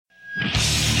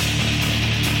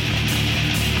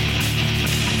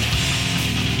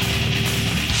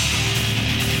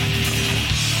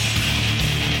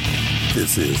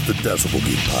This is the Decibel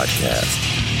Geek Podcast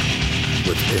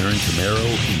with Aaron Camaro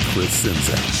and Chris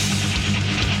Czynszak.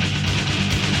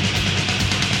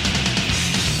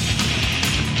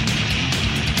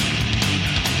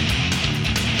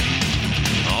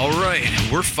 All right,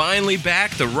 we're finally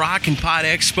back. The Rock and Pod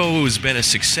Expo has been a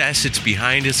success. It's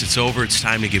behind us. It's over. It's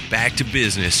time to get back to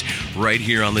business right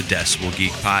here on the Decibel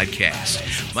Geek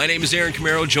Podcast. My name is Aaron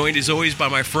Camaro, joined as always by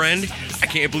my friend. I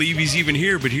can't believe he's even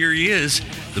here, but here he is.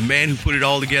 The man who put it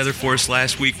all together for us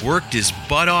last week, worked his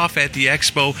butt off at the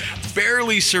Expo,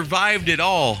 barely survived it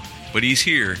all, but he's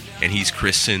here, and he's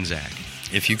Chris Czynszak.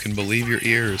 If you can believe your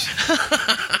ears.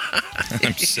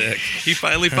 I'm sick. He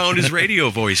finally found his radio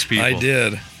voice, people. I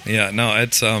did. Yeah, no,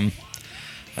 it's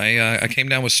I came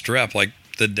down with strep like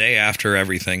the day after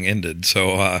everything ended.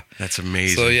 So that's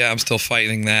amazing. So yeah, I'm still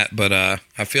fighting that, but I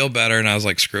feel better, and I was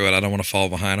like, screw it, I don't want to fall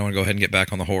behind. I want to go ahead and get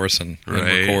back on the horse and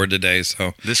record today.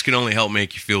 So this can only help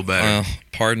make you feel better. Well,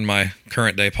 pardon my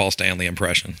current day Paul Stanley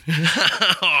impression.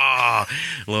 Oh,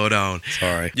 low down.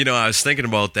 Sorry. You know, I was thinking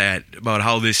about that, about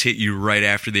how this hit you right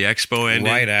after the Expo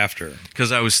ended. Right after.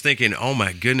 Because I was thinking, oh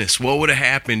my goodness, what would have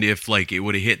happened if like it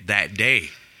would have hit that day?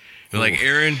 You're like,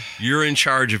 Aaron, you're in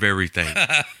charge of everything.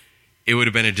 It would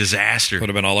have been a disaster. Would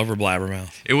have been all over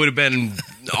Blabbermouth. It would have been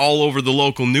all over the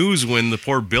local news when the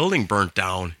poor building burnt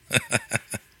down.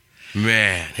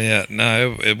 Man. Yeah,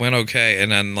 no, it went okay,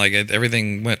 and then like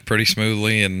everything went pretty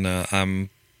smoothly, and I'm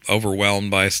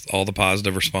overwhelmed by all the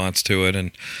positive response to it,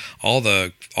 and all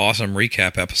the awesome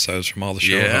recap episodes from all the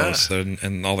show hosts,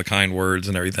 and all the kind words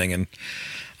and everything. And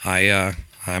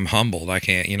I'm humbled. I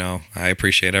can't, I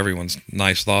appreciate everyone's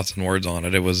nice thoughts and words on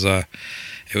it. It was a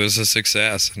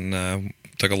success, and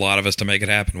took a lot of us to make it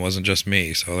happen. It wasn't just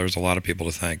me, so there's a lot of people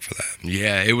to thank for that.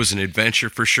 Yeah, it was an adventure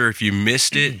for sure. If you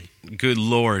missed it, good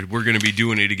Lord, we're going to be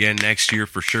doing it again next year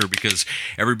for sure, because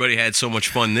everybody had so much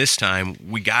fun this time.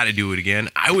 We got to do it again.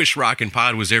 I wish Rock and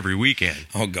Pod was every weekend.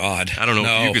 Oh, God. I don't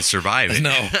know if you could survive it.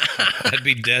 No, I'd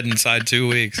be dead inside 2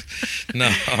 weeks.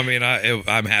 No, I mean,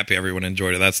 I'm happy everyone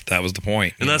enjoyed it. That was the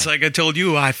point. And that's like I told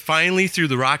you, I finally, through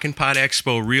the Rock and Pod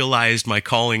Expo, realized my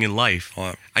calling in life.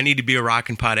 I need to be a Rock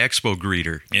and Pod Expo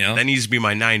greeter. Yeah. That needs to be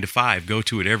my 9 to 5. Go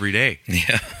to it every day.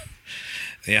 Yeah.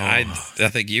 Yeah, I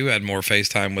think you had more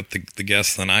FaceTime with the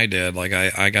guests than I did. Like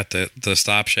I got to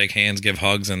stop, shake hands, give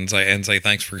hugs, and say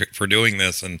thanks for doing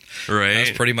this. And that's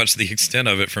pretty much the extent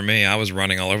of it for me. I was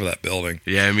running all over that building.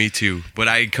 Yeah, me too. But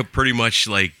I pretty much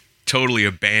like totally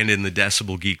abandoned the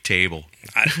Decibel Geek table.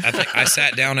 I think I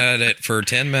sat down at it for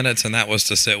 10 minutes, and that was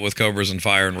to sit with Cobras and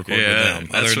Fire and record with them.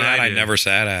 Other than that, I never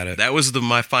sat at it. That was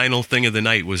my final thing of the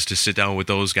night, was to sit down with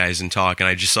those guys and talk. And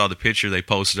I just saw the picture they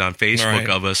posted on Facebook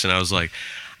of us, and I was like,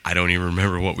 I don't even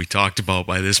remember what we talked about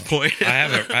by this point. I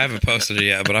haven't posted it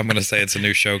yet, but I'm going to say it's a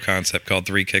new show concept called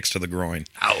 3 Kicks to the Groin.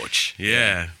 Ouch.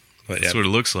 Yeah. But that's what it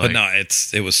looks like. But no,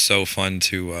 it was so fun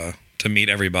to meet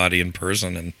everybody in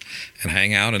person and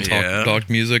hang out and talk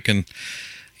music, and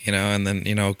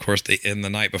then, of course, the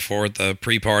night before, the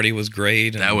pre-party was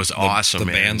great. That was awesome, The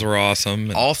man. bands were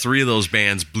awesome. All 3 of those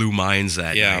bands blew minds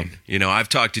that night. I've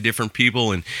talked to different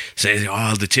people and say,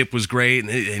 oh, the Tip was great,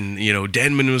 and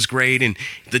Denman was great, and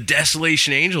the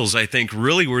Desolation Angels, I think,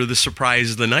 really were the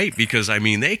surprise of the night, because, I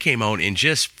mean, they came out and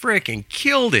just freaking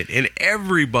killed it, and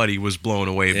everybody was blown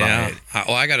away by it.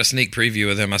 I got a sneak preview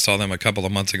of them. I saw them a couple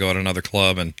of months ago at another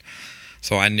club, and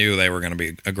so I knew they were going to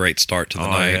be a great start to the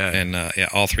night. Yeah. And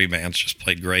all 3 bands just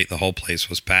played great. The whole place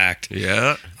was packed.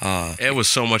 Yeah. It was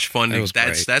so much fun. It was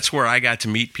great. That's where I got to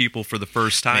meet people for the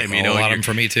first time. A lot of them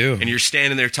for me too. And you're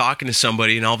standing there talking to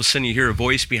somebody, and all of a sudden you hear a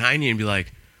voice behind you and be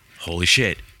like, holy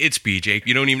shit, it's BJ.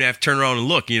 You don't even have to turn around and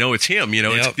look. It's him.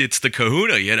 It's the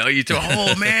kahuna. You go,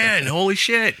 oh, man, holy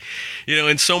shit.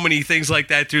 And so many things like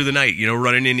that through the night,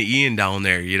 running into Ian down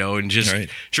there, and just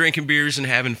drinking beers and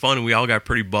having fun. And we all got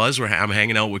pretty buzzed. I'm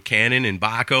hanging out with Cannon and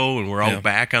Baco, and we're all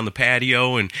back on the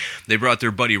patio. And they brought their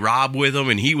buddy Rob with them,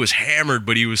 and he was hammered,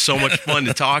 but he was so much fun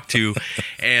to talk to.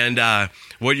 And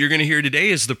what you're going to hear today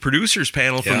is the producers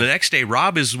panel from the next day.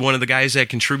 Rob is one of the guys that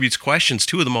contributes questions,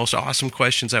 2 of the most awesome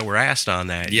questions that were asked on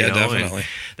that. Yeah, definitely. And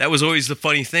that was always the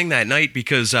funny thing that night,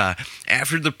 because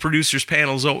after the producers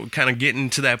panels kind of getting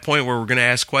to that point where we're going to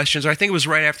ask questions, or I think it was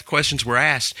right after questions were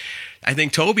asked, I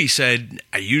think Toby said,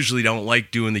 I usually don't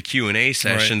like doing the Q&A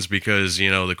sessions because,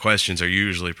 the questions are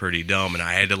usually pretty dumb. And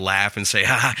I had to laugh and say,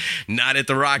 not at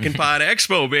the Rock and Pod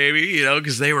Expo, baby,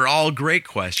 because they were all great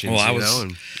questions,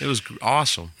 and it was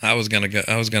awesome. I was going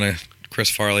to Chris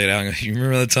Farley down. You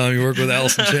remember that time you worked with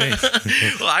Alice in Chains?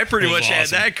 Well, I pretty much had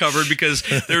that covered because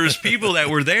there was people that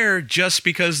were there just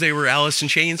because they were Alice in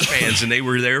Chains fans, and they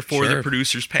were there for the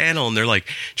producers panel, and they're like,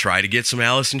 try to get some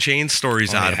Alice in Chains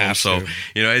stories out of them. So,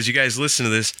 as you guys listen to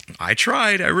this, I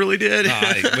tried. I really did.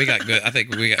 We got good. I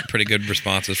think we got pretty good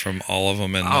responses from all of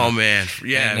them. And man,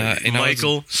 yeah, and,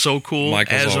 Michael, so cool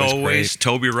as always.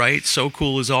 Toby Wright, so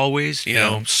cool as always. You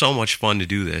know, so much fun to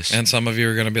do this. And some of you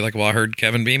are going to be like, well, I heard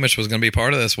Kevin Beamish was going to be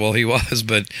part of this. Well, he was,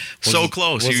 but so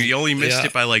close. You only missed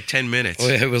it by like 10 minutes. Well,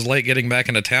 it was late getting back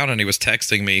into town, and he was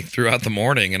texting me throughout the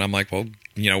morning, and I'm like, well,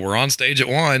 we're on stage at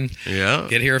 1. Yeah.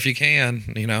 Get here if you can.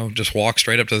 Just walk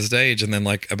straight up to the stage, and then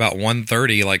like about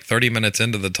 1:30, like 30 minutes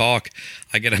into the talk,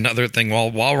 I get another thing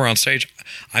while we're on stage.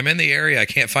 I'm in the area. I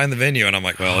can't find the venue, and I'm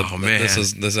like, well,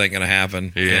 this ain't gonna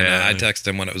happen. Yeah. And I texted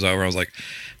him when it was over. I was like,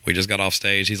 we just got off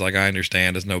stage. He's like, I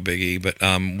understand. It's no biggie, but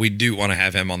we do want to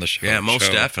have him on the show. Yeah,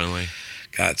 most definitely.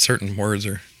 God, certain words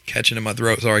are catching in my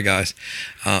throat. Sorry, guys.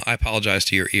 I apologize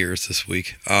to your ears this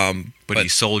week. But he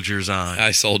soldiers on.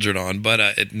 I soldiered on. But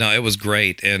it was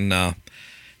great. And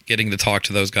getting to talk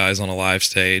to those guys on a live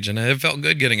stage. And it felt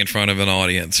good getting in front of an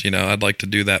audience. I'd like to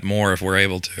do that more if we're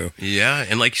able to. Yeah.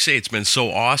 And like you say, it's been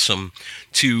so awesome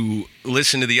to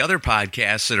listen to the other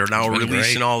podcasts that are now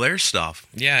releasing all their stuff.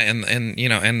 Yeah. And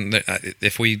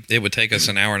if it would take us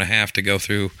an hour and a half to go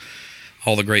through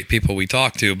all the great people we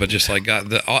talked to, but just like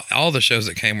all the shows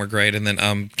that came were great. And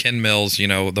then Ken Mills, the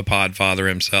Podfather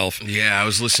himself. Yeah, I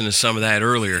was listening to some of that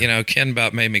earlier. Ken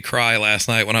about made me cry last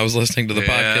night when I was listening to the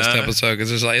podcast episode,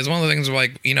 because it's one of the things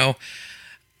like,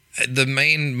 the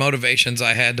main motivations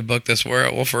I had to book this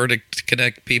were for to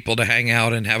connect people, to hang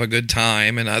out and have a good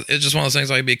time. And it's just one of those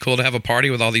things like, it'd be cool to have a party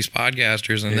with all these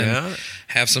podcasters and then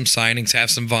have some signings,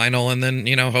 have some vinyl, and then,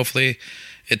 hopefully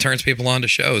it turns people on to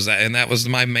shows. And that was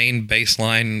my main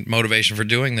baseline motivation for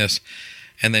doing this.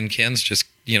 And then Ken's just,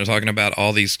 talking about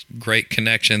all these great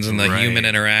connections and the human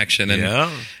interaction. And,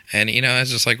 and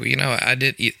it's just like, I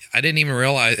didn't even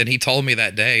realize, and he told me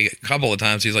that day a couple of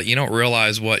times, he's like, you don't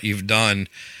realize what you've done,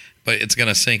 but it's going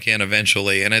to sink in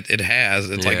eventually. And it has.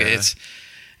 It's like,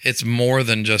 it's more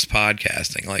than just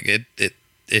podcasting. Like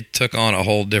it took on a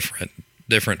whole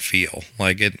different feel.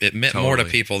 Like it meant more to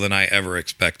people than I ever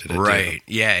expected it to. Right.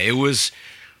 Yeah, it was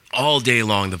all day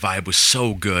long. The vibe was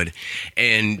so good.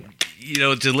 And,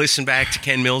 to listen back to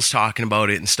Ken Mills talking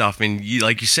about it and stuff, and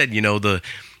like you said,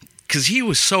 because he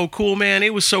was so cool, man.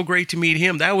 It was so great to meet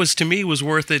him. That was, to me, was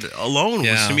worth it alone,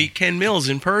 was to meet Ken Mills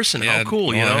in person. How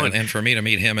cool, And for me to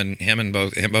meet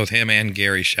both him and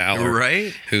Gary Schaller,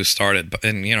 right? Who started,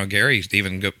 and Gary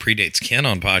even predates Ken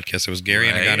on podcasts. It was Gary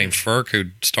and a guy named Ferk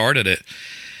who started it.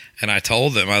 And I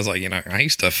told them, I was like, I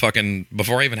used to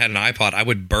before I even had an iPod, I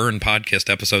would burn podcast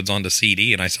episodes onto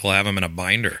CD, and I still have them in a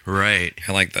binder. Right.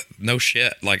 And like, no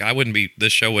shit. Like,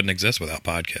 this show wouldn't exist without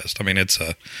podcast. I mean, it's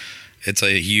a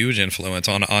huge influence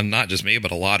on not just me, but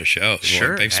a lot of shows. Sure,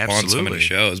 like, they've spawned so many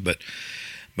shows, but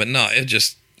no, it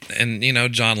just, and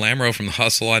John Lamro from The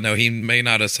Hustle, I know he may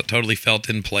not have totally felt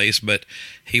in place, but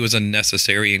he was a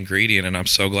necessary ingredient, and I'm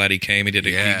so glad he came. He did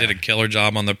a killer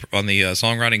job on the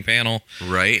songwriting panel,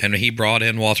 right? And he brought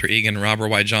in Walter Egan, Robert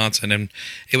White Johnson, and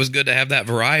it was good to have that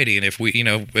variety. And if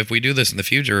we do this in the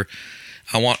future,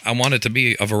 I want it to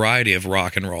be a variety of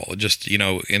rock and roll, just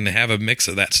and have a mix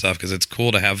of that stuff, because it's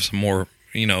cool to have some more,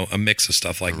 a mix of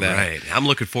stuff like that. Right. I'm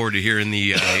looking forward to hearing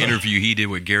the interview he did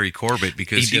with Gary Corbett,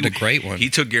 because he did a great one. He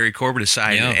took Gary Corbett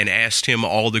aside and asked him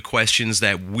all the questions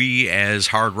that we as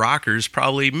hard rockers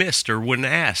probably missed or wouldn't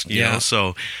ask. You know?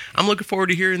 So I'm looking forward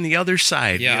to hearing the other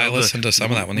side. Yeah, I listened to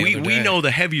some of that one the other day. We know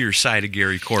the heavier side of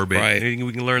Gary Corbett. Right.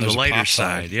 We can learn the lighter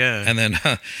side. Yeah. And then,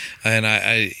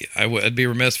 I'd be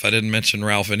remiss if I didn't mention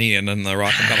Ralph and Ian and the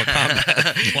Rock and Metal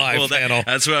Combat live panel.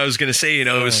 That's what I was going to say.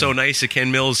 It was so nice of Ken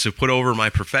Mills to put over my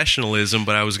professionalism,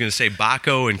 but I was going to say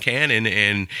Baco and Cannon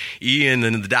and Ian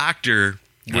and the Doctor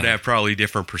would have probably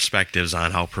different perspectives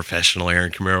on how professional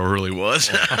Aaron Camaro really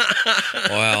was.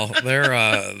 Well,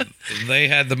 they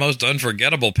had the most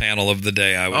unforgettable panel of the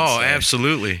day, I would say. Oh,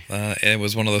 absolutely. It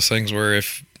was one of those things where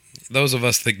if those of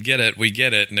us that get it, we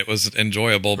get it, and it was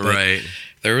enjoyable. But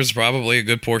there was probably a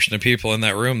good portion of people in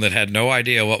that room that had no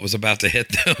idea what was about to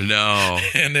hit them. No.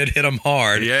 And it hit them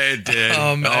hard. Yeah, it did.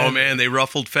 Man, they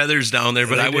ruffled feathers down there,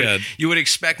 but you would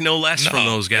expect no less from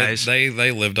those guys. They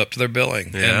lived up to their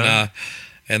billing. Yeah.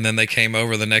 And then they came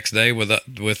over the next day with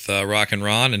Rock and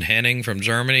Ron and Henning from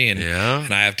Germany. And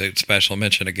I have to special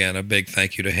mention again, a big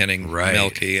thank you to Henning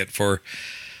Melke for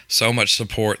so much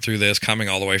support through this, coming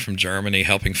all the way from Germany,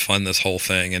 helping fund this whole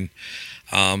thing. And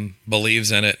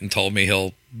believes in it and told me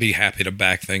he'll be happy to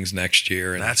back things next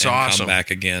year. And, That's and awesome. Come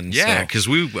back again. Yeah, because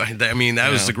that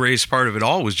was the greatest part of it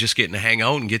all, was just getting to hang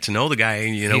out and get to know the guy.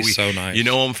 And, he's so nice. You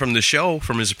know him from the show,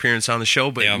 from his appearance on the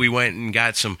show, but Yeah. we went and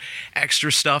got some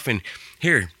extra stuff. And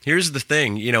here's the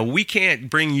thing, we can't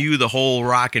bring you the whole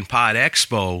Rock and Pod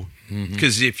Expo,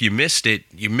 because if you missed it,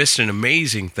 you missed an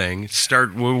amazing thing.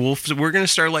 We're going to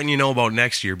start letting you know about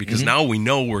next year, because now we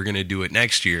know we're going to do it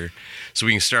next year, so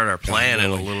we can start our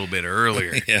planning a little bit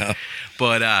earlier. Yeah.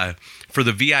 But for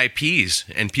the VIPs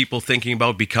and people thinking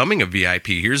about becoming a VIP,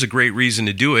 here's a great reason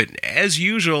to do it. As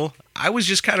usual, I was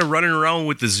just kind of running around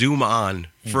with the Zoom on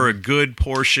for a good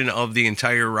portion of the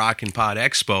entire Rock and Pod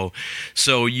Expo.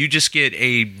 So you just get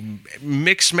a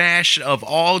mix mash of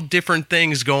all different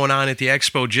things going on at the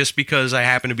Expo, just because I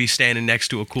happen to be standing next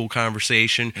to a cool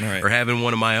conversation or having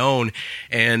one of my own,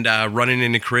 and running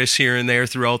into Chris here and there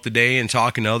throughout the day and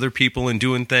talking to other people and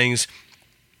doing things.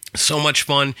 So much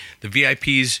fun. The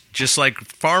VIPs, just like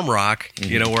Farm Rock,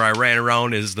 where I ran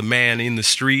around as the man in the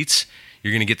streets,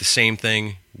 you're going to get the same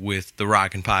thing with the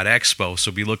Rock and Pod Expo,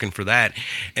 so be looking for that.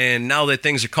 And now that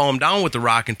things are calmed down with the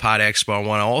Rock and Pod Expo, I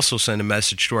want to also send a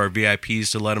message to our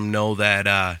VIPs to let them know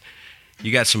that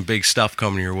you got some big stuff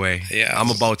coming your way. Yeah. I'm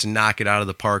about to knock it out of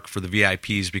the park for the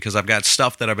VIPs, because I've got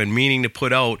stuff that I've been meaning to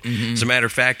put out. As a matter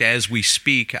of fact, as we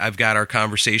speak, I've got our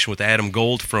conversation with Adam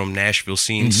Gold from Nashville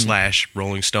Scene /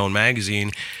 Rolling Stone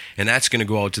Magazine, and that's going to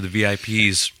go out to the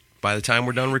VIPs by the time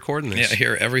we're done recording this. Yeah,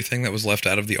 hear everything that was left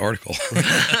out of the article.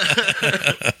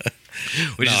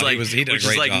 Which is like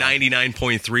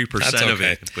 99.3% of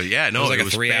it. But yeah, no, it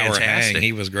was like a 3-hour hang.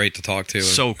 He was great to talk to.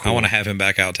 So cool. I want to have him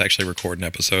back out to actually record an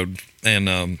episode.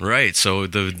 And right, so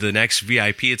the next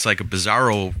VIP, it's like a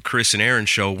bizarro Chris and Aaron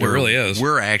show where it really is.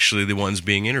 We're actually the ones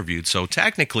being interviewed. So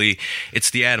technically, it's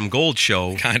the Adam Gold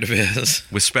show. Kind of is.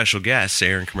 With special guests,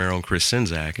 Aaron Camaro and Chris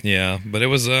Sinzak. Yeah, but it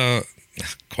was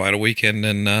quite a weekend,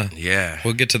 and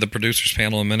we'll get to the producers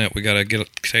panel in a minute. We got to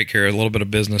take care of a little bit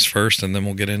of business first, and then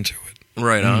we'll get into it.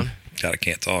 Right on. God, I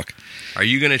can't talk. Are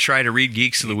you going to try to read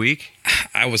Geeks of the Week?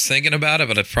 I was thinking about it,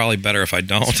 but it's probably better if I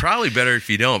don't. It's probably better if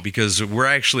you don't, because we're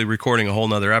actually recording a whole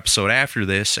nother episode after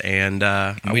this, and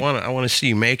I want to see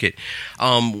you make it.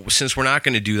 Since we're not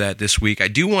going to do that this week, I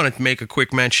do want to make a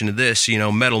quick mention of this.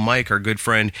 Metal Mike, our good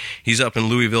friend, he's up in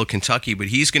Louisville, Kentucky, but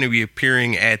he's going to be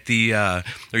appearing at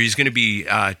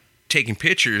taking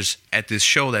pictures at this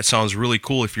show that sounds really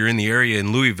cool if you're in the area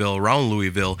in Louisville, around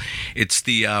Louisville. It's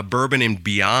the Bourbon and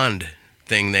Beyond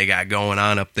thing they got going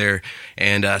on up there,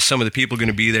 and some of the people going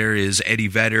to be there is Eddie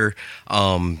Vedder,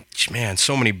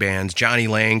 so many bands, Johnny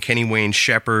Lang, Kenny Wayne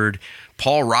Shepherd,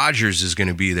 Paul Rogers is going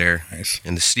to be there. Nice.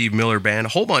 And the Steve Miller Band, a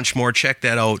whole bunch more. Check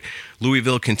that out.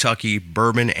 Louisville, Kentucky,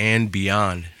 Bourbon and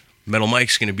Beyond. Metal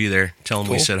Mike's going to be there. Tell him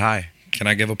we said hi. Can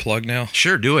I give a plug now?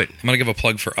 Sure, do it. I'm going to give a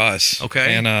plug for us.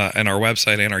 Okay. And our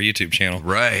website and our YouTube channel.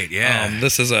 Right, yeah.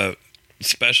 This is a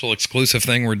special exclusive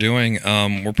thing we're doing.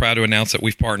 We're proud to announce that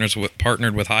we've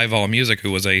partnered with High Vol Music,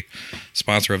 who was a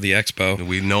sponsor of the Expo.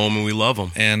 We know them and we love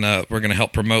them. And we're going to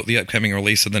help promote the upcoming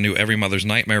release of the new Every Mother's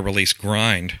Nightmare release,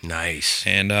 Grind. Nice.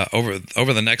 And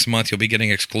over the next month, you'll be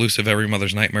getting exclusive Every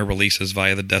Mother's Nightmare releases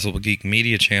via the Decibel Geek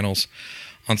media channels.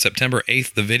 On September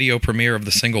 8th, the video premiere of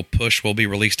the single Push will be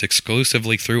released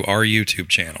exclusively through our YouTube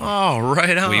channel. Oh,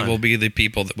 right on. We will be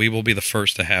the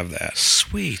first to have that.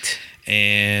 Sweet.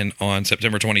 And on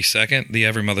September 22nd, the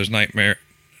Every Mother's Nightmare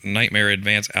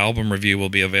Advance album review will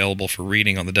be available for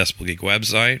reading on the Decibel Geek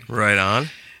website. Right on.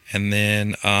 And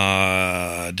then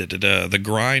the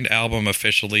Grind album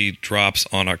officially drops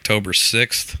on October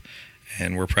 6th,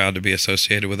 and we're proud to be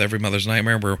associated with Every Mother's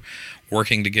Nightmare. We're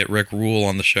working to get Rick Rule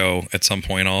on the show at some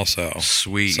point also.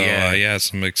 Sweet, so, yeah.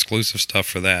 Some exclusive stuff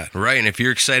for that. Right, and if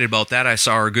you're excited about that, I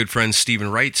saw our good friend Stephen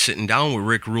Wright sitting down with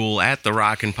Rick Rule at the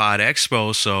Rock and Pod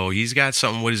Expo, so he's got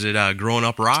something, what is it, Growing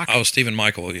Up Rock? Oh, Stephen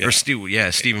Michael, yeah. Or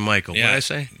Stephen Michael. Yeah. What did I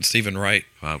say? Stephen Wright.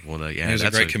 He was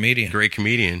a great comedian. Great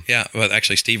comedian. Yeah, but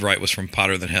actually Steve Wright was from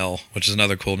Potter Than Hell, which is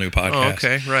another cool new podcast. Oh,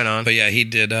 okay, right on. But yeah, he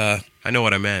did... I know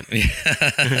what I meant.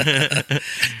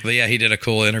 But yeah, he did a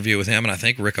cool interview with him, and I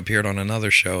think Rick appeared on another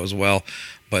show as well.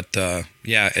 But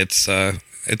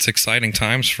it's exciting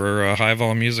times for High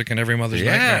Vol Music and Every Mother's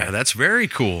Nightmare. Yeah, that's very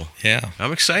cool. Yeah.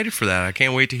 I'm excited for that. I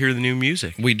can't wait to hear the new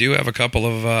music. We do have a couple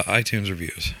of iTunes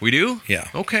reviews. We do? Yeah.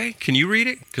 Okay. Can you read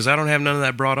it? Because I don't have none of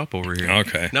that brought up over here.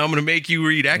 Okay. Now I'm going to make you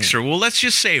read extra. Well, let's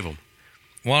just save them.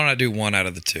 Why don't I do one out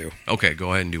of the two? Okay,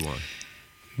 go ahead and do one.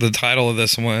 The title of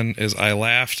this one is I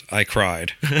Laughed, I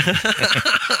Cried.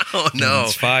 Oh, no.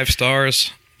 It's 5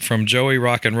 stars. from Joey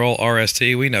Rock and Roll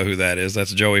RST. We know who that is.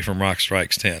 That's Joey from Rock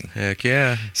Strikes 10. Heck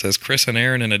yeah. Says, Chris and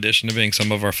Aaron, in addition to being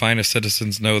some of our finest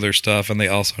citizens, know their stuff, and they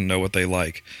also know what they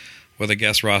like. With a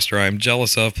guest roster I am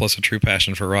jealous of, plus a true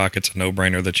passion for rock, it's a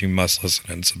no-brainer that you must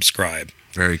listen and subscribe.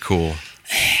 Very cool.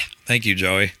 Thank you,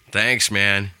 Joey. Thanks,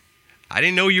 man. I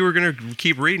didn't know you were going to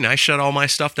keep reading. I shut all my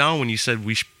stuff down when you said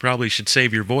we probably should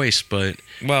save your voice, but...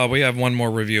 Well, we have one more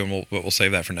review, and we'll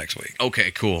save that for next week. Okay,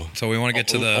 cool. So we want to get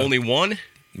to the... Only one?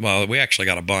 Well, we actually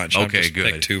got a bunch. Okay, I've just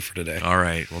good. picked 2 for today. All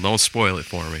right. Well, don't spoil it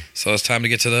for me. So it's time to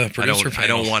get to the producer panel. I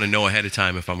don't want to know ahead of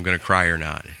time if I'm going to cry or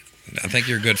not. I think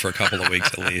you're good for a couple of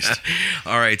weeks at least.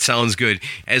 All right, sounds good.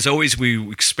 As always,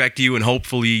 we expect you, and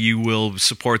hopefully you will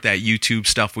support that YouTube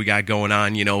stuff we got going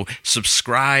on. You know,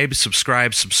 subscribe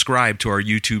to our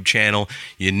YouTube channel.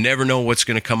 You never know what's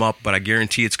going to come up, but I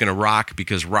guarantee it's going to rock,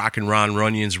 because Rockin' Ron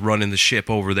Runyon's running the ship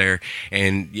over there.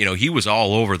 And, you know, he was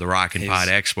all over the Rockin' Pod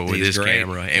Expo with his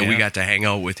camera, and we got to hang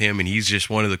out with him, and he's just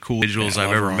one of the coolest individuals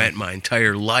I've ever met in my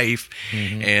entire life.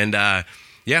 Mm-hmm. And,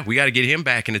 yeah, we got to get him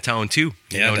back into town, too,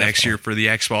 you know, next year for the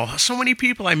expo. So many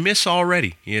people I miss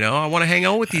already, you know. I want to hang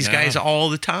out with these guys all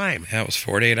the time. Yeah, it was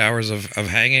 48 hours of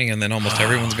hanging, and then almost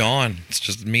everyone's gone. It's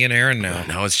just me and Aaron now.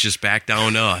 Now it's just back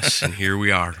down to us, and here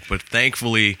we are. But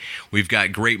thankfully, we've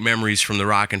got great memories from the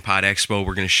Rockin' Pod Expo.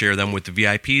 We're going to share them with the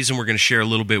VIPs, and we're going to share a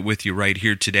little bit with you right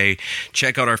here today.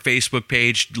 Check out our Facebook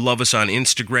page. Love us on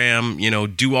Instagram. You know,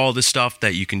 do all the stuff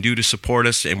that you can do to support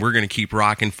us, and we're going to keep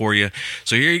rocking for you.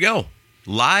 So here you go.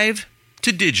 Live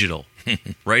to digital,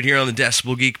 right here on the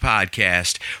Decibel Geek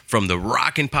Podcast from the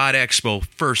Rockin' Pod Expo,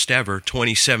 first ever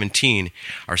 2017.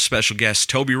 Our special guests,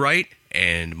 Toby Wright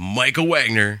and Michael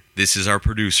Wagner. This is our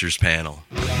producers panel.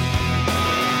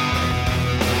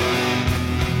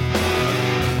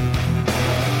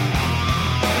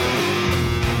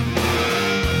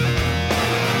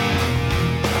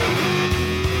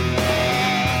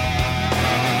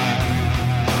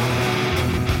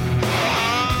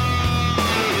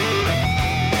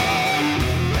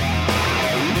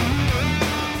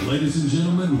 Ladies and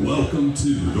gentlemen, welcome to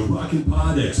the Rockin'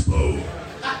 Pod Expo.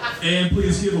 And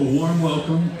please give a warm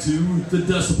welcome to the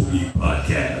Decibel Geek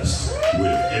Podcast with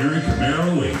Aaron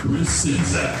Camaro and Chris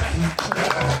Czynszak.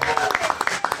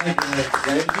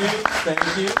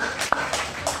 Thank you.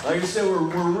 Like I said,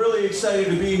 we're really excited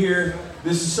to be here.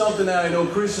 This is something that I know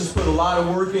Chris has put a lot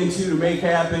of work into to make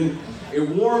happen. It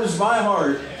warms my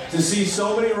heart to see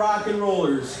so many rock and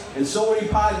rollers and so many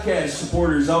podcast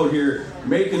supporters out here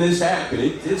making this happen.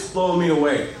 It's blowing me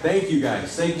away. Thank you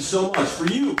guys. Thank you so much. For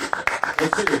you.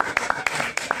 Let's hear it.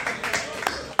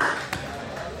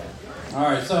 All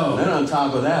right, so... And then on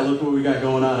top of that, look what we got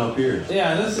going on up here.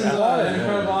 Yeah, this is an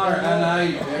incredible honor.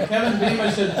 And Kevin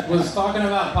Beamish was talking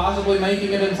about possibly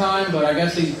making it in time, but I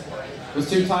guess he was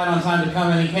too tight on time to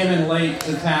come in. He came in late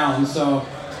to town, so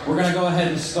we're going to go ahead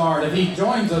and start. If he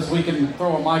joins us, we can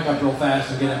throw a mic up real fast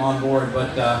and get him on board,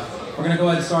 but we're going to go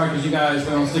ahead and start because you guys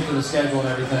don't stick to the schedule and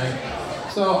everything.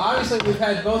 So obviously we've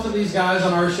had both of these guys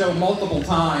on our show multiple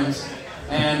times,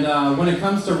 and when it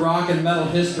comes to rock and metal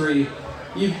history,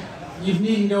 you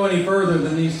needn't go any further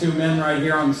than these two men right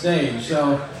here on stage.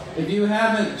 So if you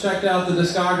haven't checked out the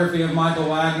discography of Michael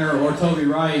Wagner or Toby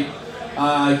Wright,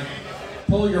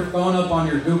 pull your phone up on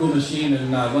your Google machine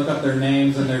and look up their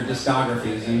names and their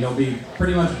discographies, and you'll be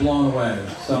pretty much blown away.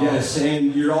 So yes,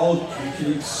 and you're all,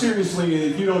 seriously,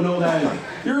 if you don't know that,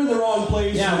 you're in the wrong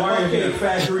place. Yeah, the Cupcake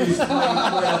Factory's right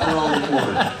up around the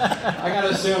corner. I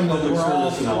gotta assume that we're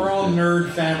all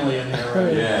nerd family in here,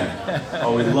 right? Yeah.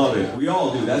 Oh, we love it. We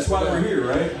all do. That's why we're here,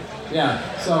 right?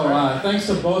 Yeah. So thanks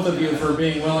to both of you for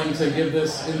being willing to give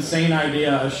this insane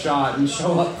idea a shot and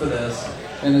show up for this.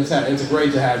 And it's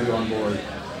great to have you on board.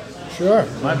 Sure.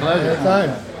 My pleasure.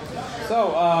 Anytime.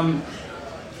 So,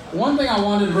 one thing I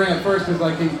wanted to bring up first was,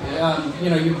 like,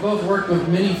 you've both worked with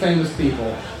many famous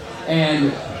people,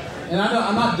 and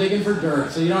I'm not digging for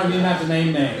dirt, so you don't even have to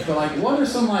name names, but, like, what are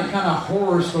some, like, kind of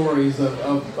horror stories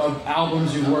of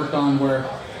albums you've worked on where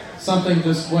something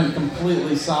just went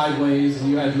completely sideways and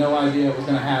you had no idea it was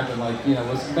going to happen? Like,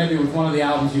 maybe with one of the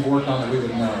albums you've worked on that we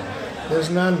would know. There's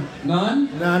none. None?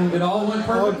 None. It all went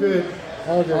perfect?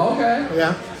 All good. All good. Okay.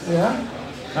 Yeah.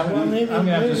 I'm going to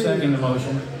have to second the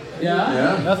motion.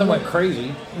 Yeah? Nothing went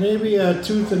crazy. Maybe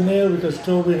Tooth and Nail, because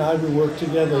Toby and I would work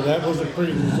together. That was a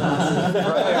pretty disaster.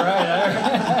 Right.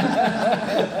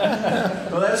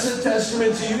 Well, that's a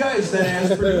testament to you guys then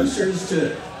as producers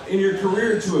in your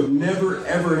career to have never,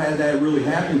 ever had that really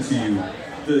happen to you.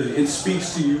 It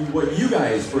speaks to you what you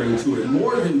guys bring to it,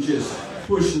 more than just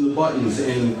pushing the buttons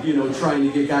and, trying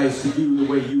to get guys to do the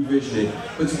way you vision it,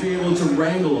 but to be able to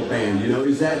wrangle a band,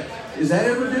 is that Is that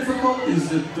ever difficult? Does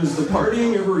the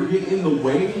partying ever get in the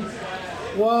way?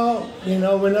 Well,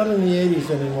 we're not in the 80s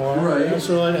anymore. Right.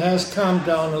 So it has calmed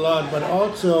down a lot. But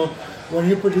also, when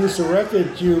you produce a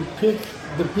record, you pick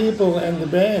the people and the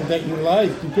band that you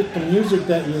like. You pick the music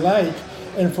that you like.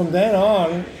 And from then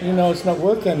on, it's not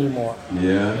work anymore.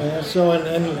 Yeah.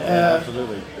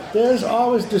 Absolutely. There's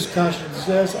always discussions.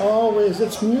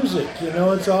 It's music.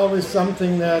 It's always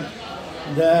something that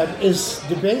is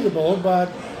debatable, but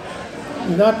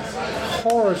not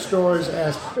horror stories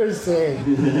as per se.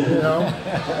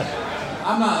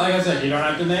 I'm not, like I said, you don't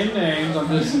have to name names. I'm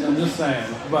just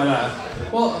saying. But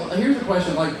well, here's a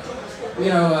question. Like,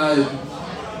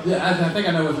 I think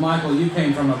I know with Michael, you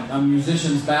came from a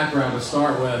musician's background to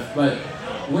start with. But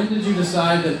when did you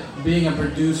decide that being a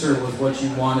producer was what you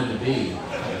wanted to be?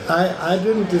 I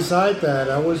didn't decide that.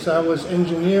 I was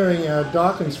engineering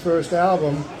Dawkins' first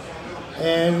album,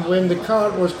 and when the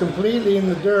cart was completely in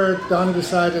the dirt, Don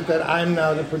decided that I'm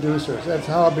now the producer. That's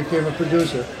how I became a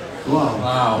producer.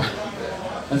 Wow.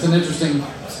 That's an interesting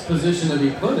position to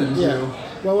be put into. Yeah.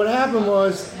 Well, what happened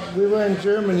was we were in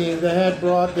Germany, and they had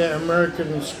brought their American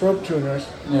strobe tuners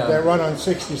that run on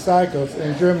 60 cycles.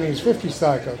 In Germany, it's 50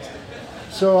 cycles.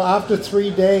 So after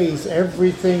 3 days,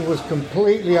 everything was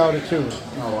completely out of tune.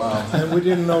 Oh, wow. And we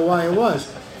didn't know why it was.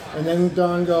 And then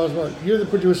Don goes, well, you're the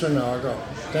producer now. I go,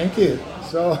 thank you.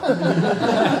 So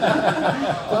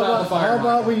how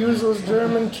about we use those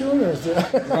German tuners?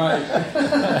 Right.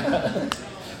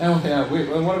 And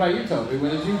what about you, Toby?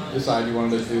 When did you decide you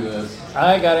wanted to do this?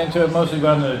 I got into it mostly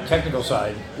on the technical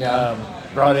side. Yeah.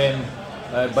 Brought in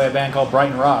by a band called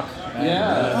Brighton Rock. And,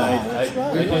 Yeah.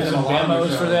 I did some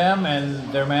demos for them,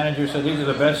 and their manager said, these are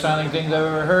the best sounding things I've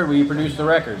ever heard. Will you produce the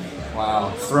record?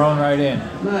 Wow. Thrown right in.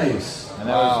 Nice. And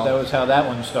that was how that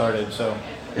one started. So.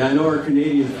 Yeah, I know our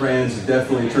Canadian friends have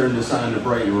definitely turned us on to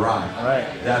Brighton Rock. Right.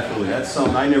 Definitely. That's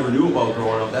something I never knew about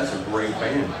growing up. That's a great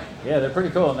band. Yeah, they're pretty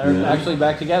cool, and they're actually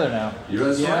back together now.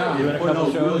 That's right. Doing a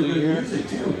couple shows really a good year. music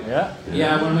too. Yeah.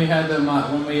 Yeah, when we had them,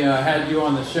 had you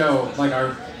on the show, like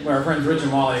our friends Rich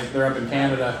and Wally, they're up in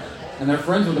Canada, and they're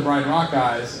friends with the Brighton Rock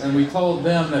guys, and we told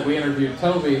them that we interviewed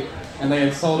Toby, and they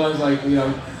had told us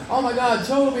oh my God,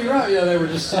 Toby, right? They were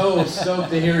just so stoked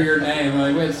to hear your name.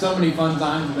 Like, we had so many fun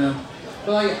times with them.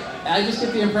 But I just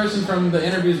get the impression from the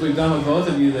interviews we've done with both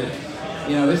of you that,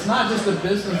 it's not just a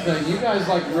business thing. You guys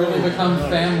really become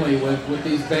family with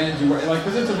these bands you work,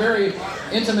 because it's a very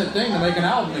intimate thing to make an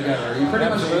album together. You're pretty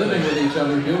much living with each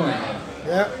other doing it.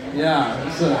 Yeah. Yeah.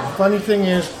 Funny thing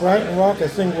is, Brighton Rock, I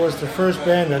think, was the first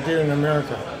band I did in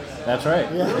America. That's right.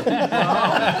 Yeah.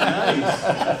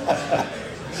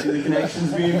 Nice. See the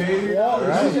connections being made here? Yeah,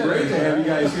 This is great to have you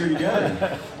guys here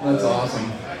together. That's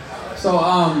awesome. So,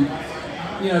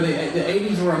 the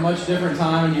 80s were a much different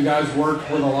time, and you guys worked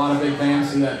with a lot of big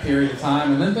bands through that period of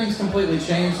time, and then things completely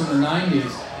changed in the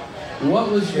 90s.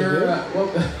 What was your...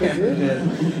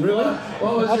 Really?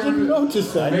 What was I didn't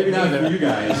notice that. Maybe not for you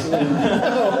guys.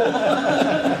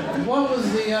 What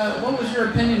was your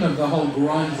opinion of the whole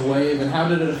grunge wave, and how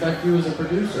did it affect you as a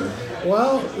producer?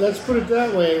 Well, let's put it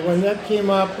that way. When that came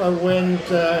up, I went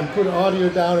and put audio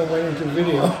down and went into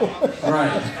video.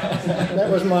 Right. That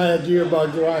was my idea about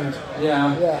grunge.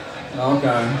 Yeah. Yeah.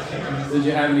 Okay. Did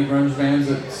you have any grunge bands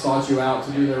that sought you out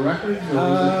to do their records, or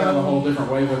was it kind of a whole different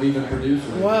wave of even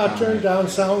producers? Well, I turned down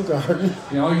Soundgarden.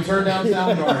 You turned down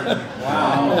Soundgarden.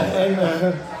 Wow.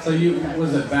 And, So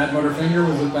was it Bad Motorfinger?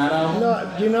 Was it that album?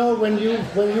 no, when you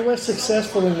were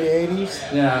successful in the 80s,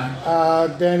 Yeah.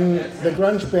 then the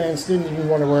grunge bands didn't even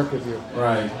want to work with you.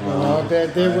 Right.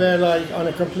 They were on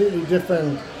a completely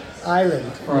different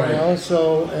island. Right.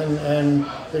 So and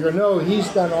they go, no, he's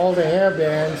done all the hair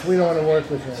bands. We don't want to work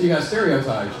with him. So you got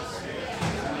stereotypes.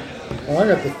 Well, I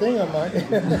got the thing on my.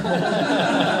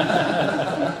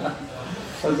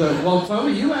 Well,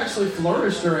 Toby, you actually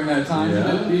flourished during that time.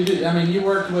 Yeah. You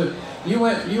worked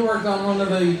on one of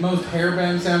the most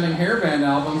hairband-sounding hairband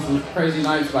albums with "Crazy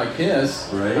Nights" by Kiss.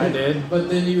 Right. I did. But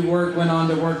then you went on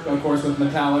to work, of course, with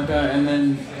Metallica, and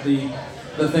then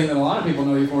the thing that a lot of people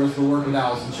know you for is the work with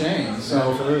Alice in Chains.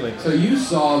 So, Absolutely. So you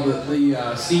saw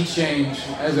the sea change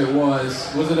as it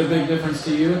was. Was it a big difference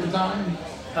to you at the time?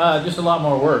 Just a lot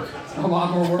more work. A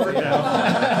lot more work.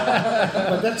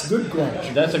 But that's good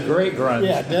grunge. That's a great grunge.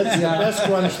 Yeah, that's the best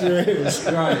grunge there is.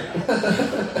 Right.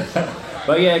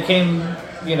 But yeah, it came,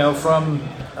 from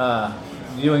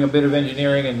doing a bit of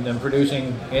engineering and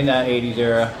producing in that 80s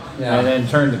era, Yeah. and then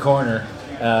turned the corner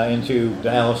into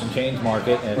the Alice in Chains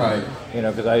market. And Right.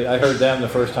 because I heard them the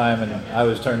first time and I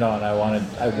was turned on. I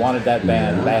wanted that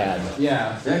band bad.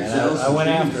 Yeah. And I went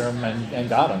after them and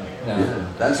got them. Yeah.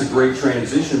 That's a great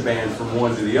transition band from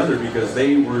one to the other because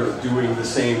they were doing the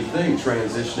same thing,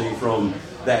 transitioning from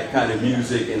that kind of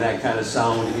music and that kind of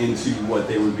sound into what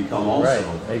they would become also.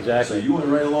 Right, exactly. So you went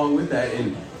right along with that,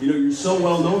 and you're so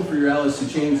well known for your Alice in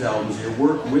Chains albums, your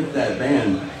work with that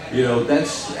band.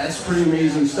 That's pretty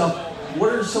amazing stuff.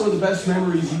 What are some of the best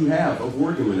memories you have of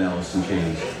working with Alice in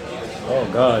Chains? Oh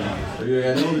God.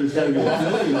 Yeah, I know there's got to be a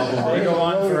million of them. They go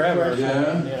on forever.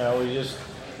 Yeah. We just.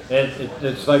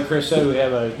 It's like Chris said. We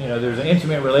have there's an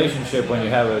intimate relationship when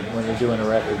you're doing a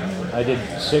record. I did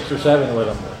 6 or 7 with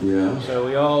them. Yeah. So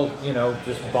we all,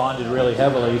 just bonded really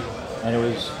heavily, and it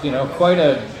was, quite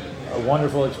a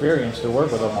wonderful experience to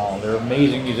work with them all. They're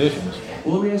amazing musicians.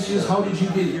 Well, let me ask you this: how did you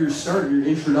get your start, your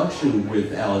introduction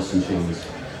with Alice in Chains?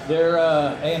 Their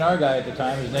A&R guy at the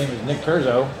time, his name is Nick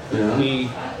Terzo. Yeah. He,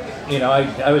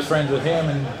 I was friends with him,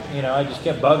 and I just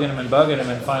kept bugging him,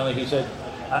 and finally he said,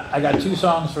 I got 2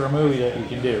 songs for a movie that you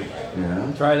can do.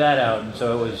 Yeah. Try that out. And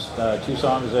so it was 2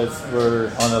 songs that were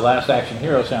on the Last Action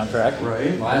Hero soundtrack.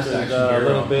 Right. Last Action Hero.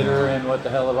 Little Bitter and What the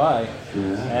Hell Have I?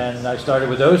 Yeah. And I started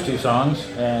with those 2 songs,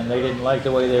 and they didn't like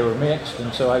the way they were mixed,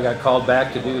 and so I got called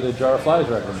back to do the Jar of Flies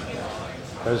record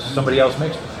because somebody else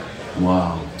mixed it.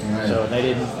 Wow. Right. So they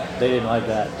didn't like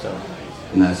that. So.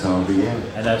 And that's how it began.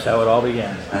 And that's how it all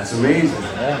began. That's amazing.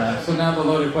 Yeah, man. So now the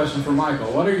loaded question for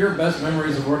Michael. What are your best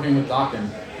memories of working with Dokken?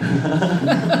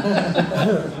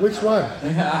 Which one?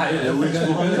 Yeah, which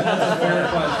one? That's a fair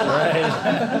question.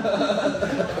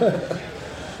 Right.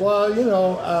 Well,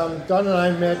 Don and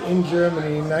I met in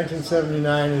Germany in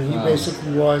 1979, and he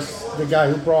basically was the guy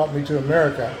who brought me to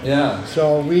America. Yeah.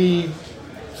 So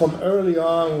from early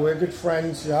on, we're good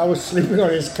friends. I was sleeping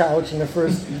on his couch in the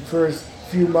first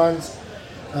few months.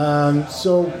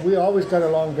 So we always got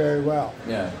along very well.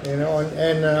 Yeah.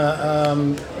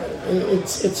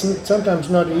 It's sometimes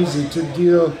not easy to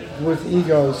deal with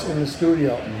egos in the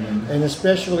studio, and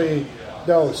especially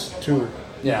those 2.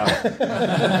 Yeah.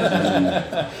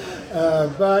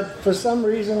 But for some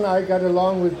reason, I got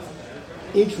along with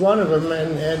each one of them,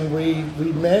 and we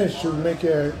managed to make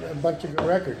a bunch of good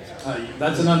records.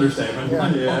 That's an understatement.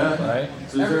 Yeah. Right?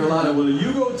 So is there a lot of,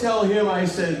 you go tell him I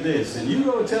said this, and you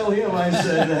go tell him I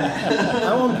said that.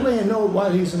 I won't play a note while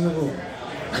he's in the room.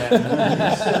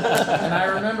 And I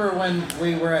remember when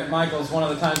we were at Michael's, one of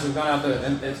the times we've gone out to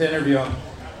interview him,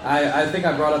 I think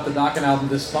I brought up the Dokken album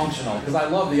Dysfunctional, because I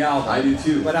love the album. I do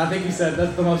too. But I think he said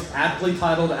that's the most aptly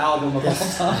titled album of all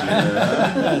time.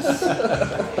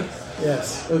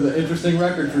 Yes. It was an interesting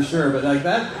record for sure, but like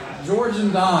that, George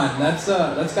and Don, that's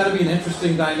got to be an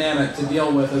interesting dynamic to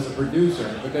deal with as a producer,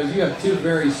 because you have 2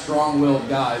 very strong-willed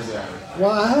guys there.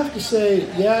 Well, I have to say,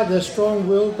 yeah, they're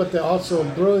strong-willed, but they're also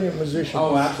brilliant musicians.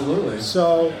 Oh, absolutely.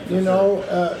 So,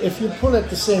 if you pull at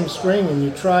the same string and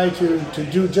you try to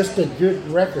do just a good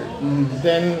record,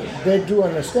 then they do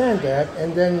understand that,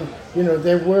 and then,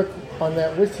 they work on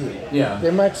that with you. Yeah.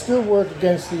 They might still work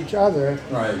against each other,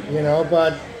 Right.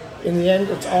 But in the end,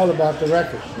 it's all about the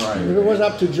record. Right. If it was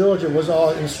up to George, it was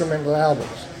all instrumental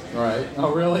albums. Right.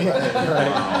 Oh, really?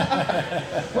 Right.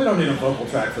 We don't need a vocal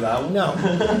track for that one. No.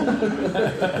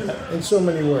 In so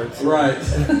many words. Right.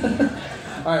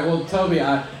 All right. Well, Toby,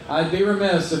 I'd be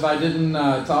remiss if I didn't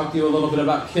talk to you a little bit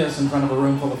about Kiss in front of a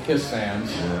room full of Kiss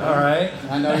fans. Yeah. All right.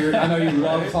 I know you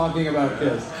love talking about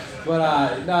Kiss, but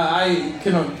no, I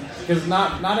can, because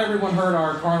not everyone heard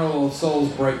our Carnival of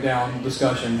Souls breakdown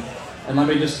discussion. And let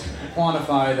me just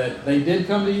quantify that they did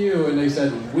come to you and they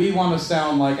said, we want to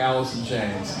sound like Alice in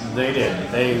Chains. They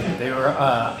did. They were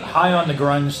high on the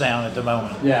grunge sound at the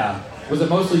moment. Yeah. Was it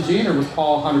mostly Gene or was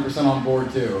Paul 100% on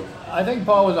board too? I think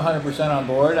Paul was 100% on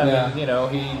board. I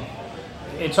mean,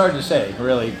 it's hard to say,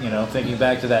 really, thinking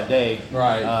back to that day.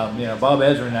 Right. Bob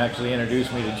Ezrin actually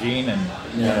introduced me to Gene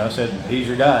and, said, he's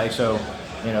your guy. So,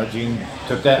 Gene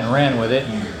took that and ran with it.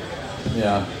 And,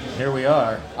 yeah. Here we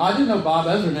are. I didn't know Bob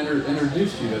Ezrin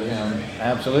introduced you to him.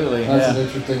 Absolutely. That's an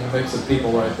interesting mix of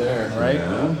people right there. Right.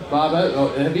 Yeah.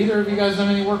 Have either of you guys done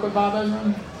any work with Bob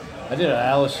Ezrin? I did an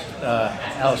Alice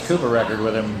Cooper record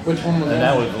with him. Which one was that? And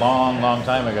that was long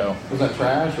time ago. Was that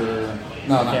Trash or?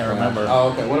 No, I can't remember. Oh,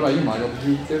 okay. What about you, Michael? Did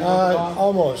you do it with Bob?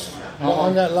 Almost.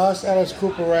 On that last Alice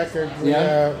Cooper record, he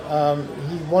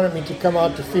wanted me to come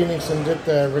out to Phoenix and did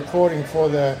the recording for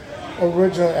the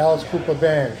original Alice Cooper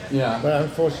band. Yeah. But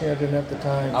unfortunately, I didn't have the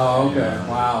time. Oh, okay.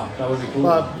 Wow. That would be cool.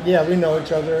 But, yeah, we know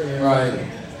each other. Right.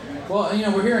 Well,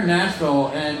 we're here in Nashville,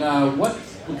 and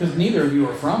because neither of you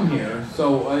are from here,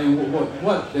 so I mean,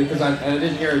 what? Because I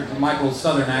didn't hear Michael's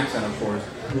southern accent, of course.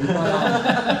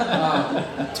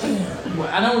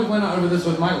 I know we went over this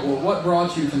with Michael. What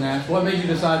brought you to Nashville? What made you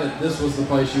decide that this was the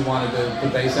place you wanted to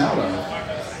base out of?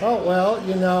 Oh, well,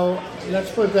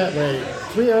 let's put it that way.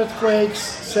 3 earthquakes,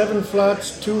 7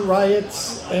 floods, 2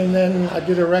 riots, and then I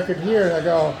did a record here, and I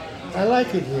go, I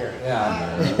like it here.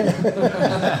 Yeah.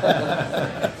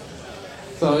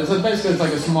 So basically it's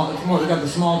like it's got the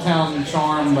small town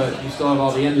charm, but you still have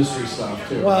all the industry stuff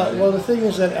too. Well, the thing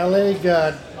is that LA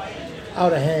got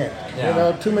out of hand.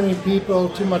 Yeah. Too many people,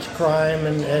 too much crime,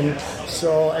 and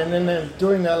then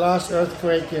during that last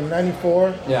earthquake in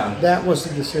 '94, that was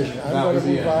the decision. I'm going to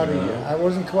move out of here. I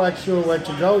wasn't quite sure where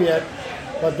to go yet,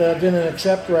 but I did an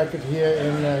Accept record here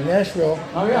in Nashville.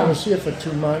 Oh yeah. I was here for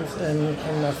 2 months, and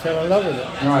I fell in love with it.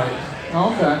 Right.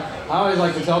 Oh, okay. I always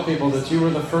like to tell people that you were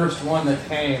the first one that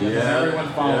came, and everyone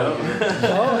followed you.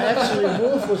 Oh, actually,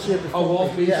 Wolf was here before. Oh,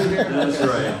 Wolf beat you here? That's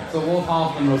right. So Wolf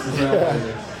Hoffman was the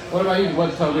trailblazer. What about you?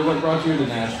 Toby, what brought you to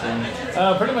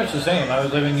Nashville? Pretty much the same. I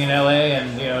was living in LA,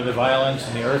 and the violence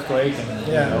and the earthquake, and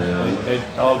it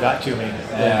all got to me.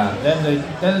 And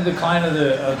then the decline of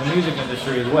the music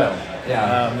industry as well.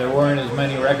 Yeah. There weren't as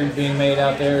many records being made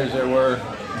out there as there were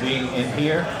being in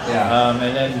here. Yeah.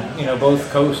 And then both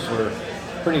coasts were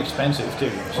pretty expensive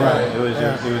too. So it was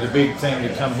a big thing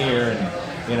to come here,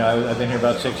 and I've been here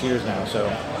about 6 years now.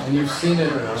 So. And you've seen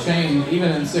it change,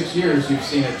 even in 6 years, you've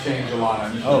seen it change a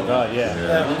lot. Oh God,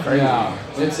 yeah. Crazy. Yeah,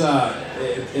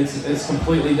 it's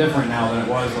completely different now than it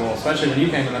was, well, especially when you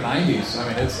came in the '90s. I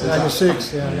mean, it's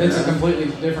 96. It's a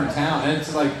completely different town, and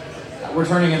it's like we're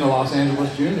turning into Los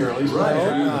Angeles Junior, at least.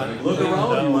 Right. Look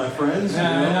around you, my friends.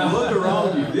 Look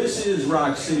around you. This is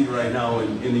Rock City right now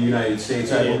in the United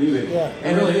States. I believe it. Yeah.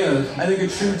 And it really is. I think a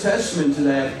true testament to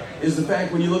that is the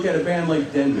fact when you look at a band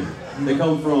like Denver. They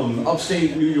come from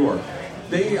upstate New York.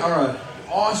 They are an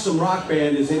awesome rock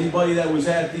band, as anybody that was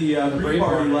at the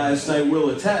pre-party last night will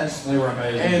attest. They were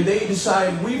amazing. And they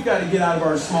decide, we've got to get out of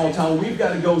our small town. We've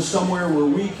got to go somewhere where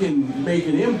we can make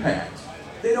an impact.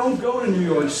 They don't go to New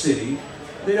York City.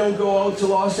 They don't go out to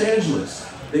Los Angeles.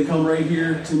 They come right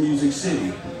here to Music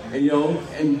City.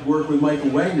 And work with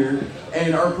Michael Wagner,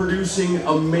 and are producing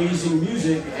amazing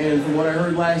music. And from what I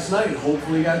heard last night,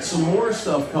 hopefully got some more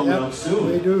stuff coming up soon.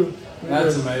 They do.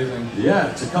 That's amazing.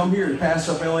 Yeah, to come here, to pass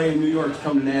up LA and New York, to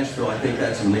come to Nashville, I think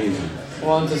that's amazing.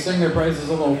 Well, and to sing their praises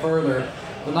a little further,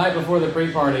 the night before the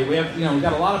pre-party, we have, we've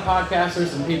got a lot of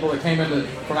podcasters and people that came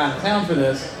from out of town for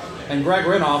this. And Greg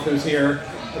Rinoff, who's here,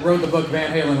 wrote the book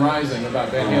Van Halen Rising about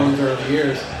Van Halen's early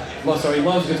years. Well, so he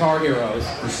loves Guitar Heroes.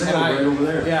 Right over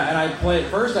there. Yeah, and I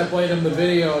played him the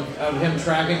video of him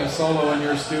tracking a solo in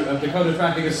your of Dakota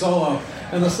tracking a solo,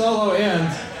 and the solo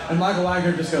ends, and Michael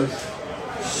Wagner just goes,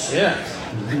 shit.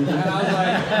 And I was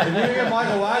like, if you get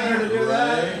Michael Wagner to do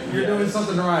that, you're doing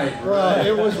something right. Well,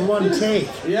 it was one take.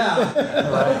 Yeah.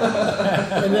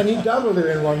 And then he doubled it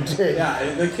in one take.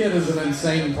 Yeah, the kid is an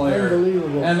insane player.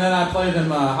 Unbelievable. And then I played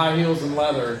him High Heels and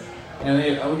Leather. And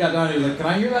we got done. He was like, "Can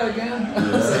I hear that again?"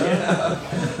 Yeah.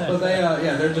 But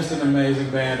they're just an amazing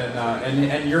band,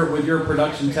 and with your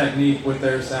production technique with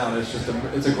their sound,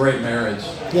 it's a great marriage.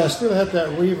 Yeah, I still have that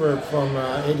reverb from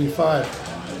 '85.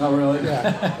 Oh, really?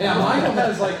 Yeah. Yeah, Michael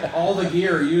has all the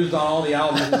gear used on all the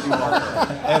albums that you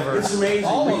worked ever. It's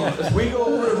amazing. We go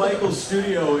over to Michael's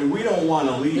studio and we don't want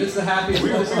to leave. It's the happiest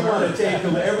place on want earth. to take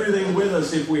everything with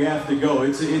us if we have to go.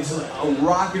 It's a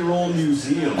rock and roll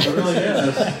museum. It really is.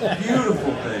 It's a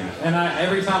beautiful thing. And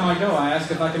every time I go, I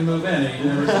ask if I can move in, and he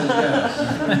never says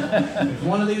yes.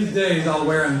 One of these days, I'll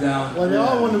wear him down. Well, they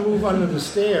all want to move under the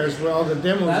stairs where all the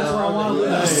demos That's are. where I want to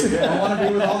live. I want to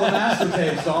be with all the master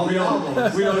tapes, all the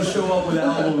albums. We don't show up with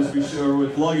albums, or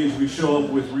with luggage, we show up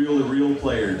with reel-to-reel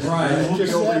players. Right. We'll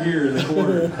be over here in the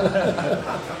corner.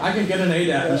 I can get an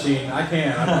ADAT machine. I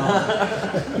can. I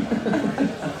promise.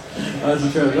 That's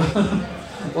the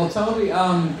truth. Well, Toby,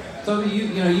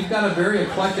 you've got a very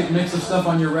eclectic mix of stuff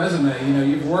on your resume.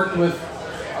 You've worked with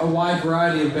a wide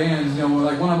variety of bands.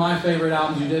 Like one of my favorite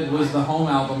albums you did was the Home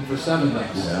album for Seven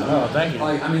Days. Yeah. Oh, thank you.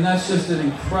 That's just an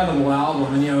incredible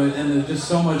album, and and there's just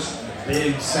so much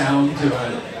big sound to it.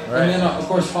 Right. And then, of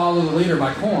course, Follow the Leader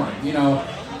by Korn.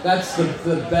 That's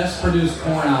the best produced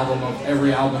Korn album of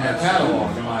every album in their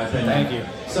catalog, in my opinion. Thank you.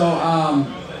 So,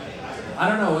 I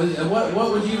don't know.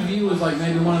 What would you view as like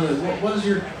maybe one of the what is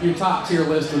your top tier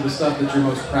list of the stuff that you're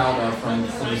most proud of from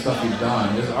the stuff you've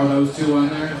done? Are those two in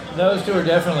there? Those two are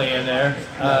definitely in there.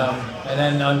 And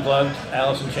then Unplugged,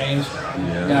 Alice in Chains, is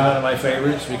one of my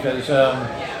favorites because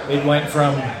it went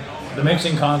from the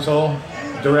mixing console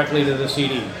directly to the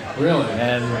CD. Really?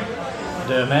 And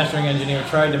the mastering engineer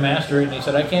tried to master it, and he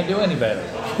said, I can't do any better.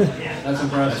 That's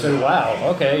impressive. I said, wow,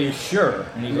 okay, you're sure?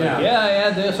 And he's like, yeah, I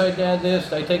add this,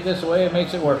 I take this away, it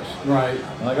makes it worse. Right.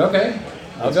 I'm like, okay,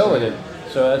 I'll go with it.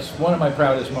 So that's one of my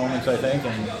proudest moments, I think.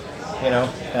 And,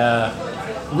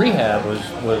 Rehab was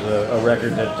a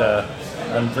record that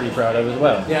I'm pretty proud of as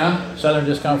well. Yeah. Southern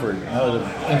Discomfort. That was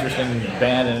an interesting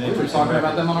band and an interesting We were talking record.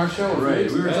 about them on our show. Right.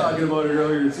 We were talking about it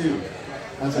earlier too.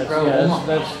 That's incredible.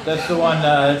 That's the one.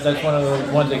 That's one of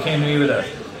the ones that came to me with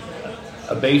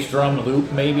a bass drum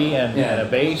loop maybe and a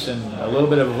bass and a little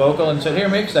bit of a vocal and said, "Here,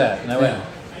 mix that." And I went,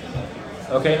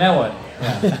 "Okay, now what?"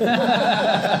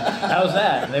 How's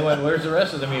that? And they went, "Where's the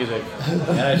rest of the music?"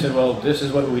 And I said, "Well, this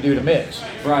is what we do to mix."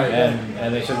 Right.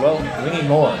 And they said, "Well, we need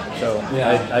more." So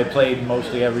I played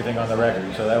mostly everything on the record,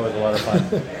 so that was a lot of fun.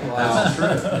 Wow, that's true.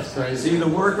 That's crazy. See, the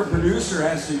work a producer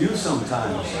has to do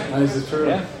sometimes. That is true.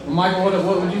 Yeah. Well, Michael,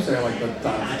 what would you say are like the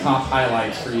top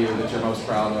highlights for you that you're most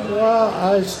proud of? Well,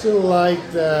 I still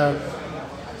like the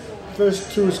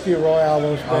first two Skid Row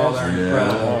albums best. Oh, they're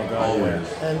incredible. Oh, God,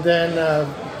 Always. And then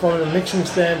from the mixing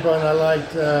standpoint, I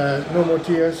liked No More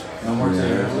Tears No More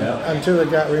Tears. Yeah. until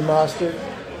it got remastered.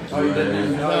 Oh, you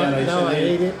didn't? Now I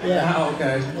hate it. Yeah. Oh,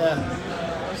 okay.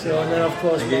 Yeah. So, and then of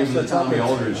course, They gave him the Master of Tommy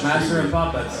Puppets. Aldridge. Master of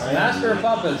Puppets. Master of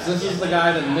Puppets. This is the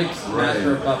guy that mixed Right.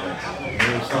 Master of Puppets.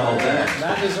 All that.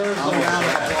 That deserves a round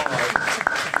of applause.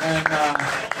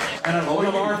 And one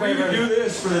of our We could do favorite.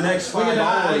 this for the next We 5 could,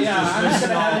 hours. yeah, just I'm just listing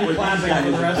gonna off have you what these clapping guys for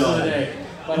the have rest of the done. day.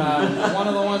 But one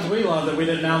of the ones we love that we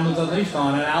did an Albums Unleashed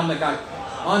on, an album that got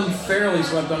unfairly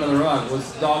swept under the rug,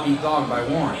 was Dog Eat Dog by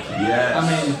Warrant. Yes. I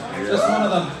mean, just one of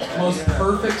the most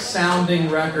perfect sounding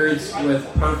records with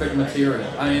perfect material.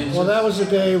 I mean, Well, that was the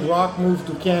day rock moved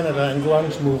to Canada and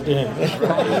grunge moved in.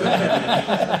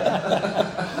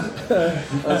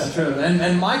 that's true.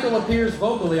 And Michael appears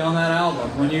vocally on that album.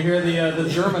 When you hear the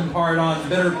German part on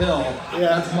Bitter Pill,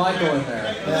 that's Michael in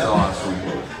there. That's awesome.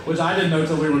 Which I didn't know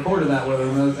until we recorded that with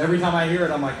him. Every time I hear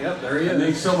it, I'm like, yep, there he It is.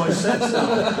 makes so much sense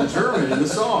now. The German in the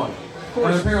song.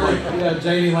 And apparently,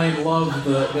 Janie Lane loves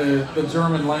the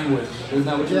German language. Isn't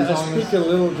that what you were Yeah, I telling us? speak a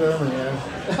little German,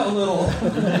 yeah. A little.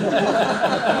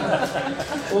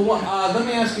 Well, let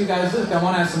me ask you guys this. I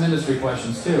want to ask some industry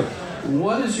questions too.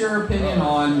 What is your opinion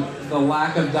on the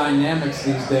lack of dynamics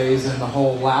these days and the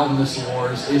whole loudness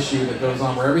wars issue that goes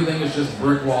on, where everything is just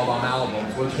brick walled on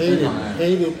albums? What's your Hate take it, on that?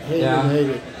 hate it, hate Yeah. it, hate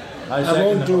it. I second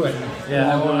won't the do motion. it.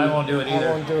 Yeah, I won't do it I either.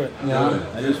 won't do it. Yeah.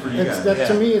 That is for you It's guys. that,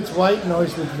 to Yeah. me, it's white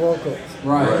noise with vocals.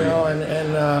 Right. You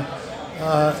know,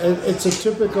 it's a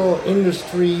typical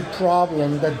industry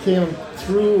problem that came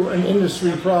through an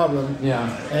industry problem. Yeah.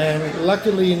 And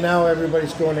luckily now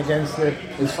everybody's going against it.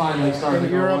 It's finally starting In to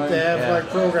go Europe, away. they have like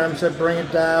programs that bring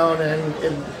it down, and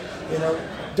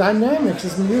dynamics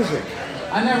is music.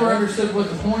 I never understood what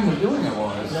the point of doing it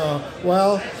was. No,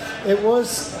 well, it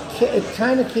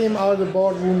kind of came out of the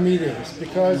boardroom meetings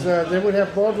because they would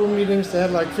have boardroom meetings. They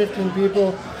had like 15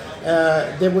 people.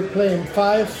 They would play in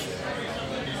 5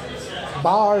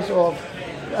 bars of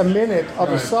a minute of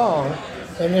a song.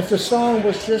 And if the song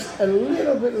was just a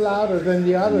little bit louder than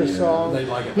the other song, they'd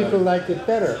like it people better. liked it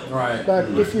better. Right. But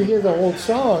if you hear the whole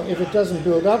song, if it doesn't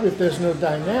build up, if there's no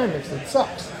dynamics, it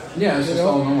sucks. Yeah, it's You just know?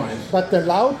 all noise. But the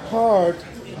loud part,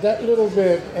 that little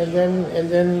bit, and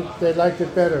then they liked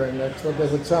it better, and that's what they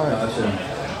would sign. Gotcha.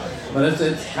 But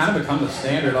it's kind of become the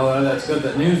standard, although that's good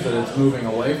that news that it's moving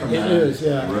away from It that. is,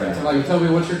 yeah. Right. So, like, tell me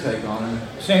what's your take on it?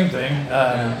 Same thing.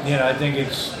 I think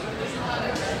it's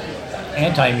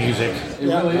anti-music. It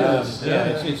really is.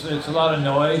 It's a lot of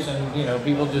noise, and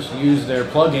people just use their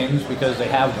plugins because they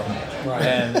have them. Right.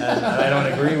 And I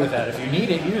don't agree with that. If you need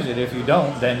it, use it. If you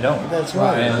don't, then don't. That's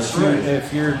right. And That's right.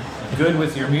 if you're good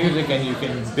with your music and you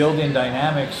can build in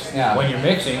dynamics when you're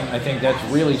mixing, I think that's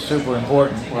really super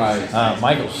important. Right.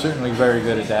 Michael's certainly very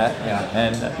good at that. Yeah.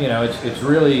 And it's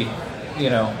really,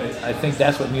 I think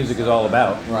that's what music is all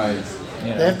about. Right.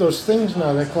 They have those things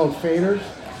now, they're called faders.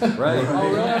 Right. Oh,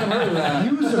 really? I haven't heard of that.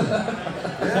 Use them.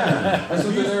 That's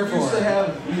what they're there You used to for.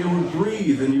 have, you would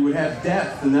breathe and you would have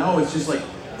depth, and now it's just like,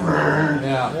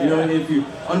 Yeah. you know, and if you're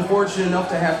unfortunate enough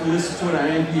to have to listen to it on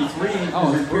MP3 because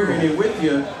Oh, you're it's carrying brutal. it with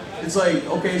you, it's like,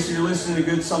 okay, so you're listening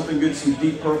to something good, some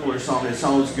Deep Purple or something, it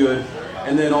sounds good,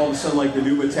 and then all of a sudden, like, the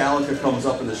new Metallica comes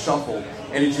up in the shuffle,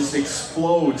 and it just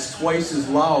explodes twice as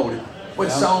loud, but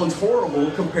sounds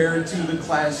horrible compared to the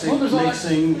classic Well, there's all that-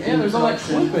 mixing there's all that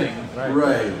production. clipping.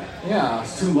 Right. Yeah.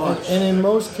 It's too much. And in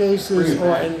most cases, Bring it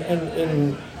or back.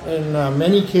 in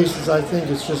many cases, I think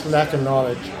it's just lack of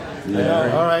knowledge. You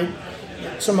know, all right,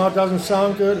 somehow it doesn't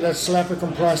sound good, let's slap a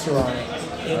compressor on it.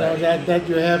 You know, that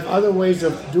you have other ways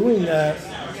of doing that.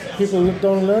 People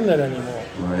don't learn that anymore.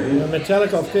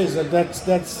 Metallica, of course,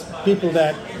 that's people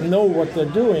that know what they're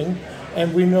doing,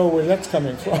 and we know where that's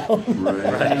coming from.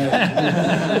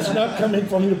 It's not coming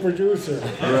from the producer.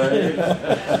 Right.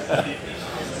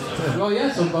 Well,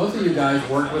 yeah. So both of you guys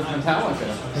work with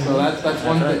Metallica, so that's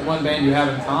one band you have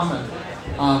in common.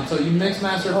 So you mix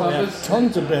master puppets.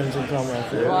 Tons of bands in common.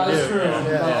 Well, that's true.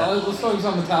 Let's focus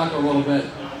on Metallica a little bit.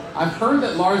 I've heard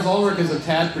that Lars Ulrich is a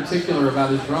tad particular about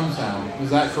his drum sound. Is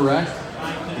that correct?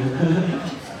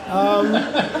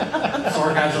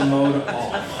 Sarcasm mode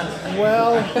off.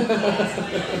 Well,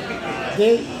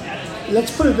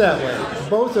 let's put it that way.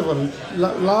 Both of them,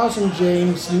 Lars and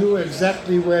James, knew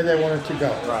exactly where they wanted to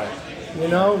go. Right. You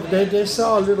know, they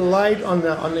saw a little light on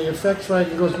the effects rack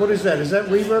and goes, "What is that? Is that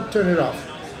reverb? Turn it off."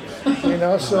 You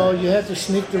know, so you had to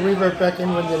sneak the reverb back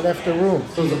in when they left the room.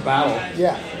 So it was a battle.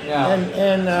 Yeah.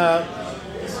 And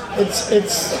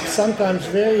it's sometimes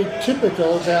very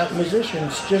typical that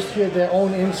musicians just hear their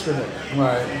own instrument.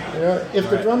 Right. You know, if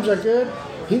the drums are good,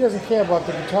 he doesn't care about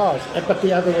the guitars, but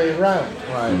the other way around.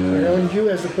 Right. You know, and you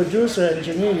as a producer,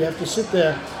 engineer, you have to sit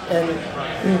there and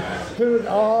put it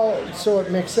all so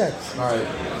it makes sense. Right.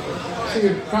 So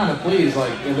you're trying to please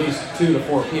like at least 2 to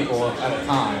 4 people at a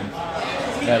time.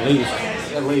 At least.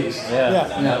 At least. Yeah,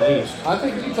 at least. I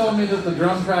think you told me that the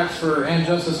drum tracks for And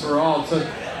Justice for All took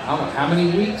how many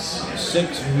weeks?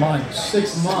 6 months.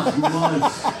 6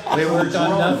 months. We worked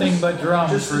on nothing but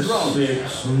drums for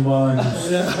 6 months.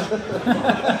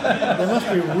 They must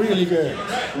be really good.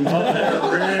 They're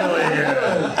really good.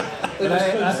 But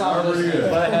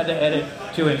I had to edit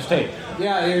 2-inch tape.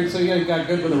 Yeah, so you got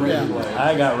good with a razor blade.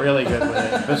 I got really good with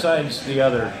it. Besides the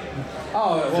other.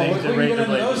 Oh, well, we can get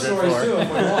into those stories too if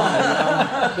we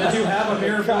want. Did you have a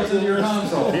mirror built into your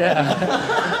console? Yeah.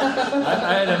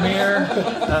 I had a mirror,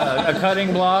 a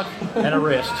cutting block, and a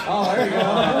wrist. Oh, there you go.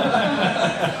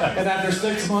 And after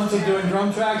 6 months of doing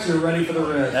drum tracks, you're ready for the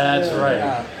wrist. That's right.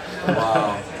 Yeah.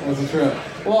 Wow, that's a trip.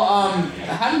 Well,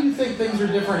 how do you think things are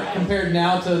different compared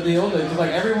now to the old days?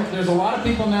 Like there's a lot of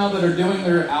people now that are doing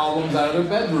their albums out of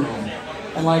their bedroom.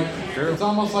 And like, it's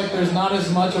almost like there's not as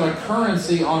much of a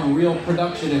currency on real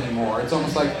production anymore. It's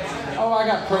almost like, oh, I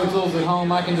got Pro Tools at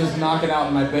home, I can just knock it out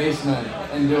in my basement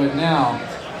and do it now.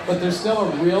 But there's still a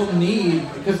real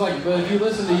need, because like, if you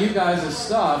listen to you guys'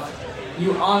 stuff,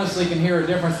 you honestly can hear a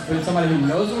difference between somebody who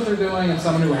knows what they're doing and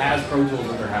someone who has Pro Tools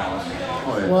at their house.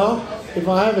 Oh, yeah. Well, if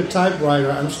I have a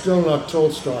typewriter, I'm still not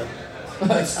Tolstoy.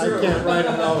 That's true. I can't write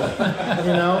a novel,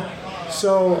 you know?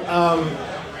 So,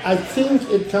 I think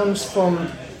it comes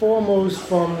foremost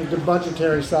from the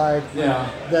budgetary side. Yeah.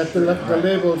 That the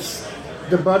labels,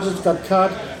 the budgets got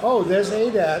cut. Oh, there's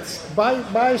ADATs.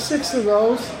 Buy 6 of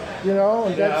those, you know,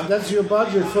 and that's your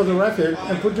budget for the record,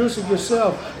 and produce it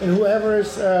yourself. And whoever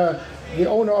is the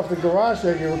owner of the garage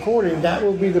that you're recording, that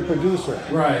will be the producer.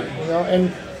 Right. You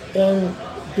know, and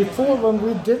before when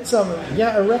we did something,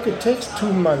 a record takes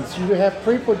 2 months. You have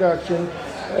pre-production.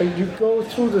 You go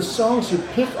through the songs, you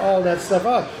pick all that stuff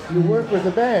up. You work with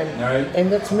the band,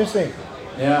 and that's missing.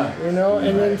 Yeah. You know,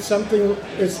 and then something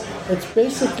it's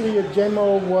basically a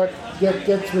demo what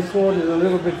gets recorded a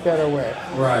little bit better way.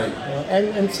 Right. You know,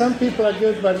 and some people are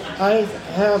good, but I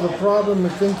have a problem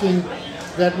with thinking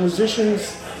that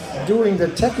musicians doing the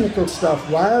technical stuff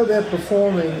while they're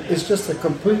performing is just a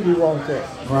completely wrong thing.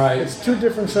 Right. It's 2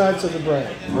 different sides of the brain.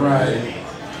 Right.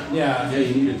 Yeah,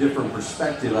 you need a different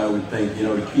perspective, I would think, you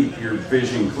know, to keep your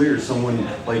vision clear. Someone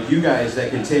like you guys that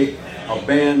can take a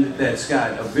band that's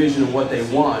got a vision of what they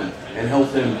want and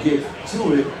help them get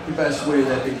to it the best way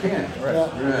that they can. Right.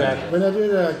 Exactly. When I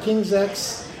did King's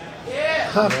X,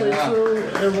 halfway through,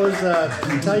 it was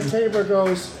Ty Tabor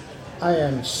goes, "I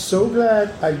am so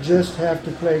glad I just have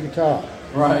to play guitar."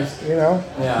 Right. You know?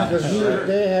 Yeah. Because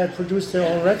they had produced their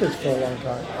own records for a long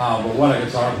time. Oh, but what a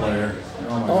guitar player.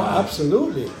 Oh, my God.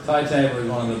 Absolutely. Ty Tabor is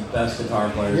one of the best guitar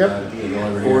players you'll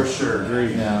ever hear. For sure.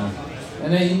 Agreed. Yeah.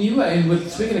 And then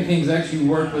speaking of King's X, you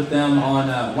worked with them on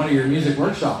one of your music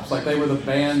workshops. Like they were the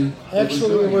band.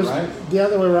 Actually, it was right? the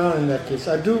other way around in that case.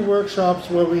 I do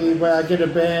workshops where I get a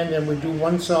band and we do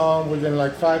one song within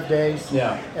like 5 days.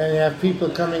 Yeah. And you have people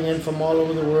coming in from all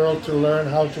over the world to learn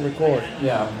how to record.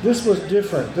 Yeah. This was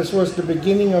different. This was the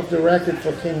beginning of the record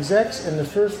for King's X. In the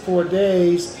first 4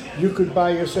 days, you could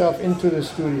buy yourself into the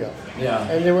studio. Yeah.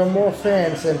 And there were more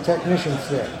fans than technicians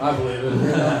there. I believe it.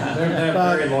 They're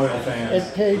very loyal fans.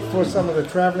 It paid for some of the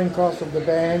traveling costs of the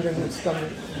band and stuff.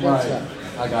 Right.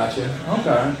 I got you.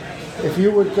 Okay. If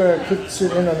you could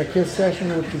sit in on a Kiss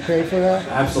session, would you pay for that?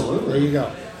 Absolutely. There you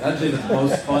go. That'd be the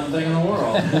most fun thing in the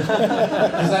world.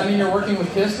 Does that mean you're working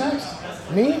with Kiss next?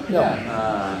 Me? No.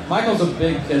 Yeah. Michael's a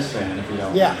big Kiss fan, if you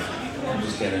don't. Yeah. I'm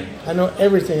just kidding. I know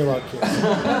everything about Kiss.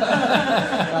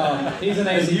 He's an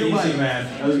AC/DC man.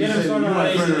 I was Get going to him say, you started on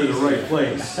might turn her in the AC/DC. right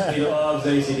place. He loves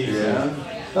AC/DC. Yeah.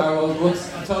 All right, well, what's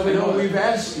Toby?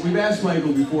 We've asked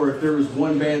Michael before if there was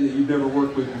one band that you've never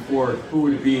worked with before, who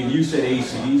would it be? And you said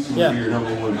AC/DC would be your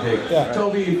number one pick. Yeah.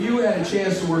 Toby, if you had a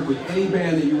chance to work with any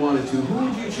band that you wanted to, who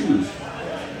would you choose?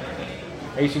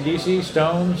 AC/DC,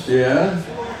 Stones, Yeah.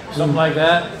 something like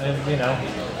that, and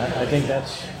I think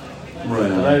that's.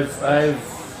 Right. I've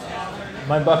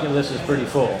my bucket list is pretty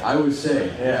full. I would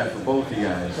say, yeah, for both of you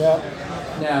guys. Yeah.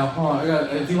 Now, hold on,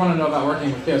 if you want to know about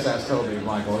working with Kiss, ask Toby,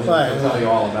 Michael. He'll Right. tell you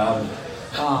all about it.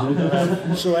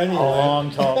 So A anyway,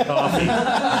 long, tall coffee.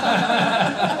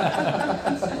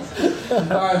 All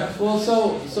right. Well,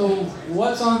 so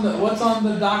what's on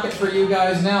the docket for you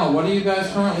guys now? What are you guys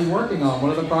currently working on?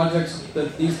 What are the projects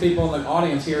that these people in the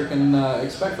audience here can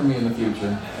expect from you in the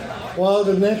future? well,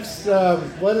 the next,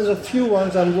 there's a few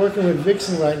ones. I'm working with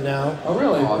Vixen right now. Oh,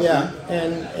 really? Awesome. Yeah,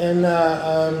 and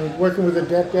I'm working with the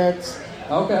Dead Cats.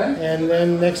 Okay. And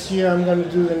then next year I'm going to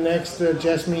do the next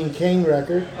Jasmine Kane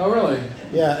record. Oh, really?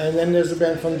 Yeah, and then there's a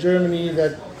band from Germany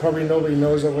that probably nobody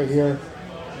knows over here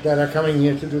that are coming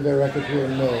here to do their record here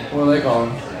in May. What do they call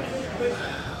them?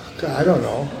 God, I don't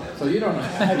know. So you don't know?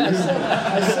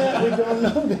 I said we don't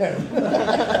know them.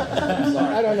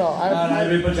 I don't know. No,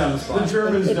 we put you on the The spot.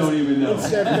 Germans don't even know.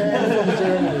 It's a band from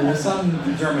Germany.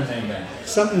 Some German name band.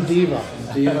 Something Diva.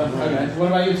 Diva. Okay. What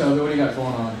about you, Toby? What do you got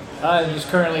going on? I'm just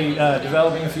currently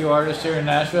developing a few artists here in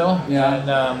Nashville. Yeah.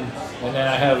 And then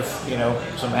I have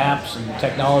some apps and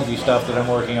technology stuff that I'm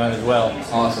working on as well.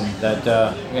 Awesome. That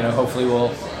hopefully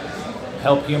will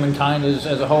help humankind as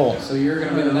a whole. So you're going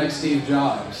to be the next Steve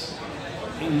Jobs.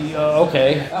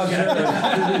 Okay. Okay. I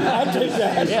take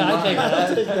that. Yeah, I take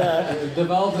that. I take that.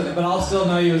 Developed it, but I'll still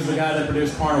know you as the guy that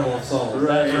produced Carnival of Souls.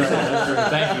 That's right.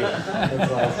 Thank you.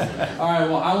 That's awesome. All right,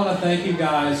 well, I want to thank you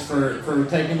guys for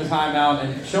taking the time out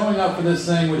and showing up for this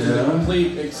thing, which is a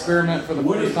complete experiment for the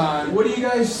first time. What do you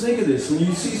guys think of this? When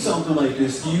you see something like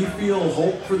this, do you feel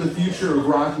hope for the future of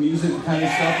rock music, the kind of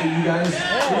stuff that you guys do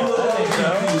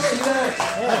you see that?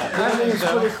 I think it's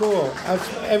pretty cool.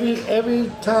 Every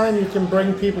time you can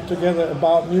bring people together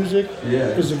about music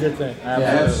is a good thing.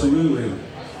 Absolutely.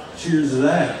 Cheers to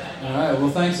that. All right, well,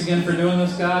 thanks again for doing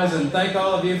this, guys, and thank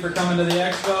all of you for coming to the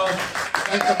expo.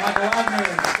 Thanks to Michael Wagner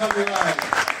and Toby Wright.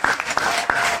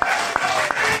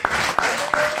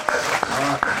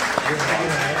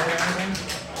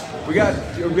 We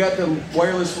got the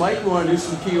wireless mic. We want to do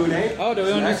some Q&A? Oh, do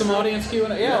we want to do some audience Q&A?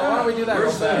 Yeah, why don't we do that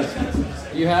real fast?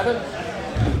 You have it?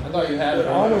 I thought you had it.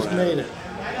 Almost made it.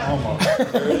 Almost. You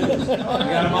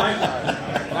got a mic?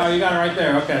 Oh, you got it right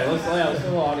there. Okay, let's do a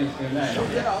little audience Q&A.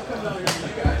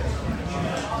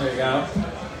 There you go.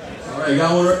 All right,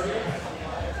 got one.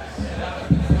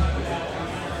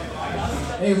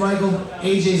 Hey Michael,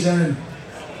 AJ Zenon.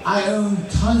 I own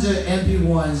tons of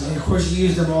MP1s, and of course you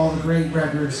used them all, the great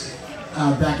records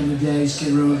back in the day,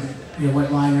 Skid Row,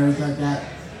 White Line, everything like that.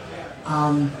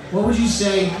 What would you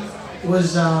say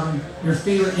was your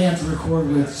favorite amp to record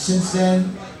with since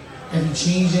then? Have you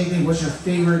changed anything? What's your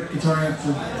favorite guitar amp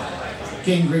for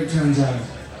getting great tunes out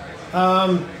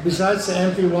of? Besides the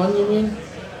MP1, you mean?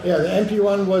 Yeah, the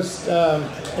MP1 was,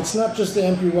 it's not just the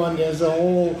MP1, there's a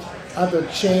whole other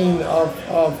chain of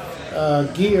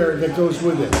gear that goes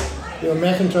with it.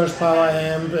 Macintosh Power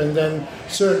Amp, and then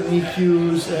certain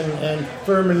EQs and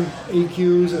Furman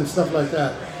EQs and stuff like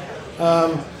that.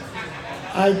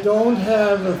 I don't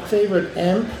have a favorite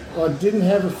amp, or didn't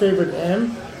have a favorite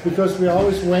amp, because we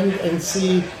always went and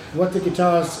see what the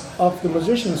guitars of the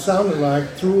musicians sounded like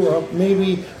through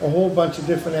maybe a whole bunch of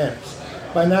different amps.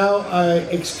 By now, I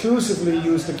exclusively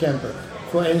use the Kemper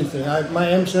for anything. My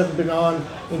amps haven't been on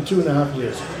in 2.5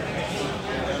 years.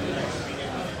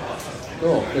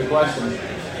 Cool, good question.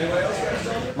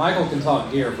 Michael can talk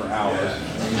gear for hours.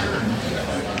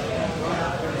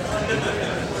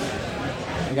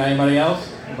 You got anybody else?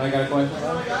 Anybody got a question?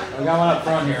 We got one up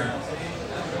front here.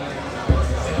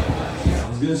 I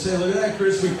was going to say, look at that,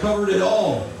 Chris. We covered it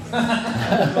all. Hi,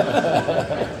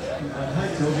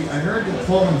 Toby. I heard that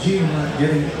Paul and Gene weren't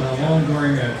getting along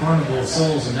during Carnival of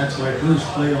Souls, and that's why Bruce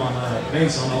played on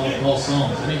bass on all of Paul's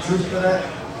songs. Any truth to that?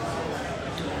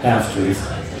 Half truth.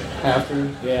 Half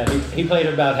truth? Yeah, he played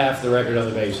about half the record on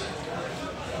the bass.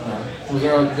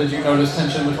 Did you notice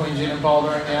tension between Gene and Paul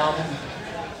during the album?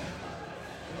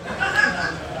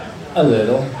 A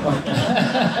little.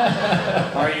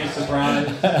 Are you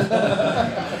surprised?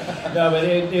 No, but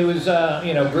it was,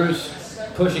 Bruce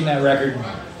pushing that record,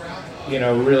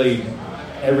 really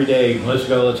every day, let's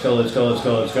go.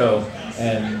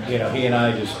 And, he and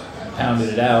I just pounded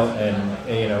it out, and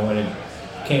when it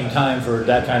came time for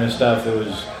that kind of stuff, it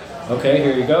was okay.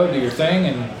 Here you go, do your thing,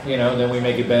 and then we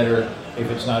make it better if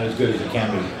it's not as good as it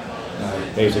can be,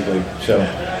 basically. So.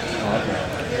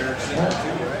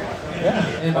 Yeah.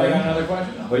 Anybody got another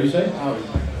question? What did you say? Oh,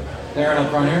 Darren up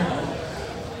front here.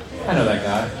 I know that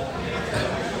guy.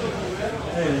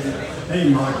 Hey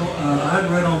Michael, I'd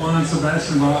read online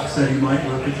Sebastian Bach said he might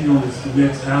work with you on this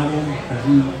next album. Have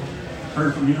you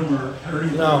heard from him or heard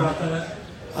anything about that?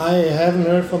 I haven't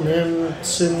heard from him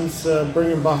since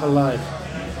Bringing Bach Alive.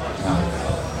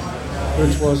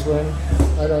 Which was when?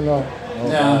 I don't know.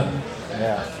 Yeah.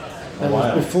 That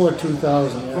was before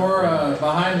 2000. Yeah. For a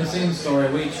behind-the-scenes story,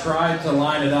 we tried to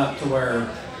line it up to where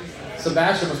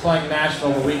Sebastian was playing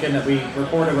Nashville the weekend that we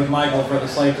recorded with Michael for the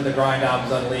Slave to the Grind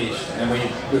albums Unleashed, and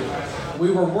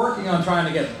we were working on trying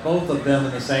to get both of them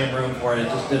in the same room for it. It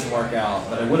just didn't work out,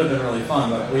 but it would have been really fun.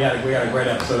 But we had a great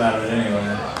episode out of it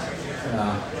anyway.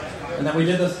 And then we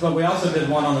did this, but we also did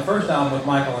one on the first album with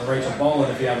Michael and Rachel Bolan.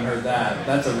 If you haven't heard that,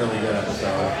 that's a really good episode.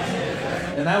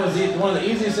 And that was one of the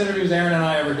easiest interviews Aaron and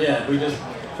I ever did. We just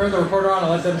turned the recorder on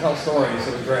and let them tell stories.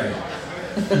 It was great.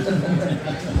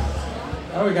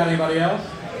 Oh, we got anybody else?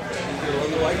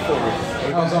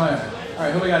 Oh, sorry. All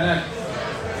right, who we got next?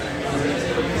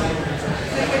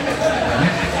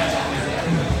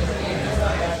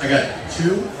 I got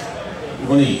two,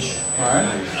 one each. All right.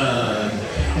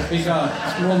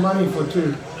 It's more money for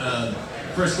two.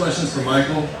 First question is for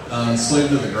Michael. Slave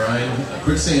to the Grind.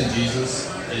 Quicksand Jesus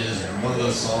is one of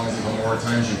those songs that the more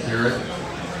times you hear it,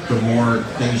 the more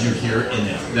things you hear in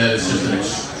it. That is just an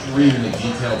extremely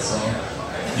detailed song.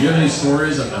 Do you have any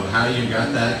stories of how you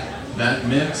got that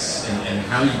mix and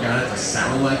how you got it to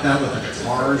sound like that with the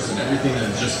guitars and everything that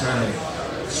is just kind of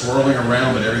swirling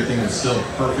around, but everything is still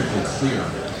perfectly clear?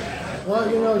 Well,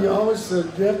 you always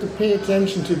you have to pay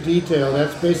attention to detail.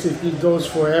 That's basically goes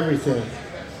for everything,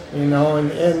 and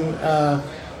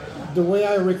the way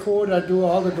I record, I do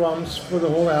all the drums for the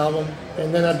whole album,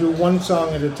 and then I do one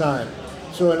song at a time.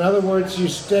 So in other words, you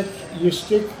stick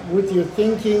with your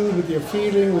thinking, with your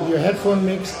feeling, with your headphone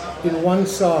mix in one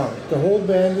song. The whole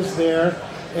band is there,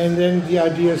 and then the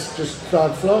ideas just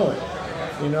start flowing.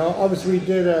 Obviously we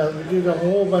did a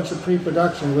whole bunch of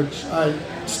pre-production, which I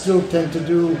still tend to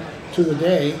do to the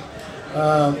day,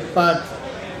 but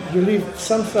you leave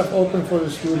some stuff open for the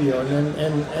studio,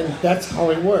 and that's how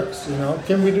it works.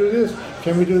 Can we do this?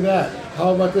 Can we do that?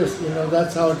 How about this?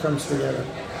 That's how it comes together.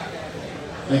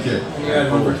 Thank you. You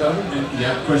got one for Toby?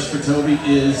 Yeah, question for Toby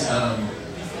is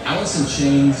Alice in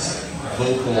Chains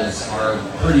vocals are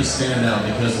pretty standout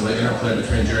because of the interplay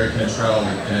between Jerry Cantrell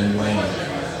and Lane.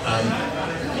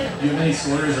 Do you have any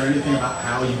stories or anything about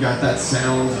how you got that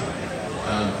sound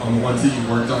on the ones that you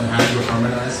worked on, how you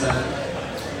harmonized that?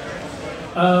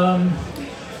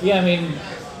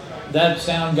 That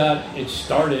sound it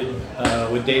started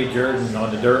with Dave Jordan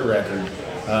on the Dirt record,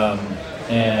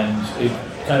 and it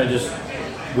kind of just,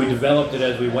 we developed it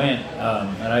as we went,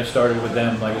 and I started with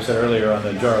them, like I said earlier, on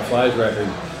the Jar of Flies record,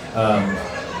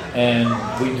 and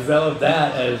we developed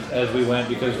that as we went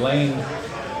because Lane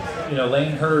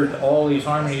heard all these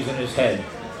harmonies in his head,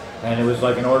 and it was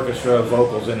like an orchestra of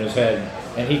vocals in his head,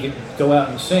 and he could go out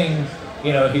and sing.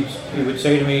 He would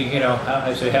say to me,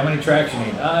 I say, how many tracks you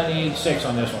need? I need 6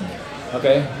 on this one.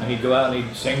 Okay, and he'd go out and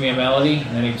he'd sing me a melody,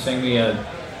 and then he'd sing me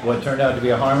what turned out to be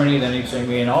a harmony, then he'd sing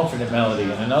me an alternate melody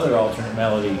and another alternate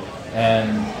melody,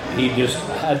 and he just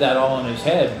had that all in his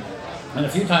head. And a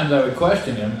few times I would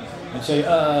question him and say,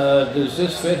 does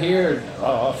this fit here?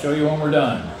 I'll show you when we're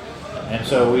done. And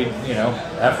so we'd,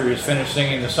 after he was finished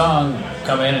singing the song,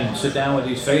 come in and sit down with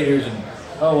these faders and,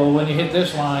 when you hit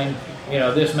this line,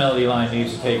 this melody line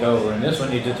needs to take over, and this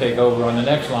one needs to take over on the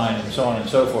next line, and so on and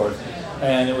so forth.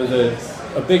 And it was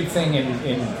a big thing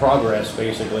in progress,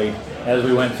 basically, as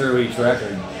we went through each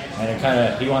record.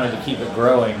 And he wanted to keep it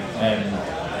growing.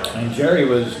 And Jerry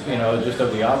was, just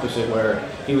of the opposite, where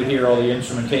he would hear all the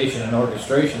instrumentation and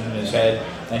orchestration in his head,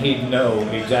 and he'd know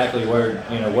exactly where,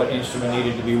 what instrument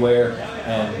needed to be where,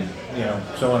 and,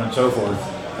 so on and so forth.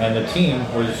 And the team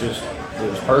was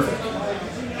perfect,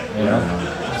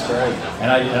 That's great.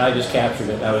 And I just captured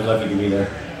it. I was lucky to be there.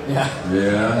 Yeah.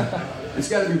 It's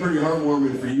got to be pretty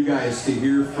heartwarming for you guys to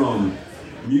hear from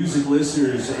music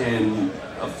listeners and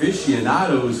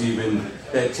aficionados even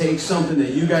that take something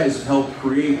that you guys have helped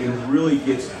create and really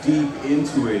gets deep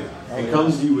into it and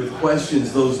comes to you with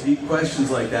questions, those deep questions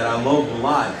like that. I love a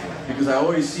lot because I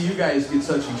always see you guys get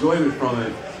such enjoyment from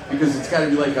it because it's got to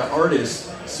be like an artist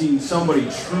seeing somebody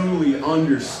truly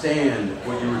understand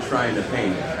what you were trying to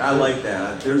paint. I like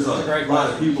that. There's a lot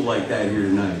of people like that here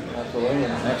tonight. Absolutely.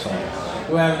 Excellent.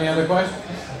 Do we have any other questions?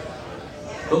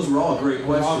 Those were all great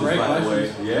questions, by the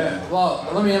way. Yeah. Well,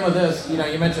 let me end with this. You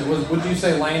mentioned, would you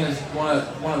say Lane is one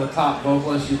of the top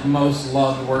vocalists you've most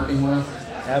loved working with?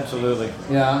 Absolutely.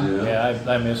 Yeah. Yeah,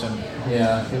 I miss him.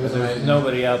 Yeah, he was amazing.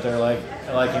 Nobody out there like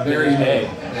him. Very unique.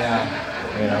 Yeah.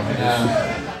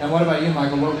 Yeah. And what about you,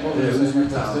 Michael? What would you say?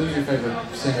 Who's your favorite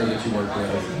singer that you worked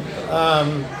with?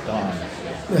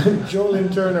 Joe Lynn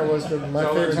Turner was my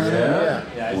favorite singer.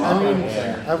 I mean,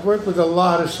 I've worked with a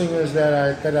lot of singers that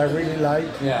I really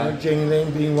liked. Yeah. Janie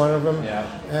Lane being one of them. Yeah.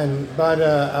 But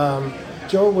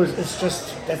Joe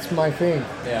that's my thing.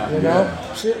 Yeah. You know,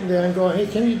 sitting there and going, hey,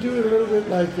 can you do it a little bit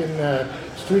like in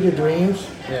Street of Dreams?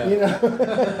 Yeah. You know.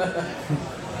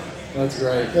 That's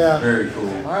great. Yeah. Very cool.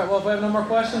 All right, well, if we have no more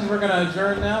questions, we're going to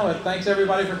adjourn now. And thanks,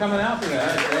 everybody, for coming out today.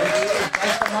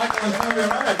 Thanks to Michael and Toby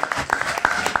Wright.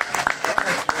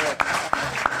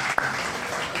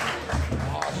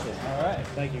 Awesome. All right.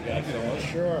 Thank you, guys. So much.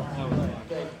 Sure. All right.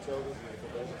 Thank you, Toby.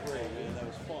 That was great, man. That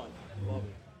was fun. Love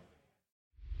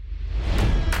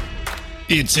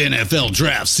it. It's NFL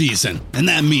draft season, and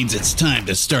that means it's time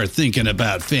to start thinking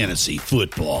about fantasy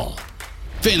football.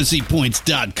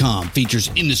 FantasyPoints.com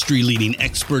features industry-leading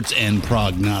experts and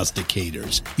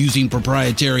prognosticators using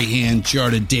proprietary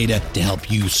hand-charted data to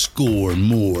help you score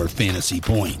more fantasy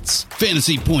points.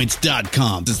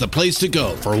 FantasyPoints.com is the place to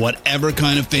go for whatever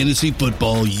kind of fantasy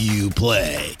football you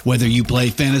play. Whether you play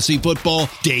fantasy football,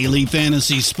 daily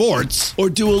fantasy sports,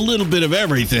 or do a little bit of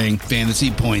everything,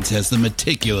 Fantasy Points has the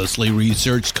meticulously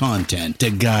researched content to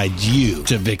guide you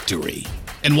to victory.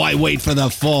 And why wait for the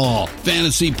fall?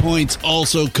 Fantasy Points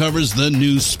also covers the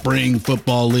new spring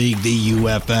football league, the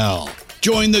UFL.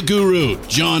 Join the guru,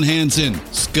 John Hansen,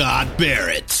 Scott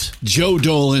Barrett, Joe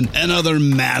Dolan, and other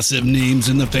massive names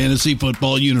in the fantasy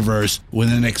football universe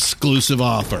with an exclusive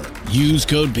offer. Use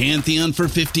code Pantheon for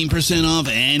 15% off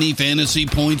any Fantasy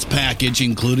Points package,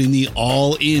 including the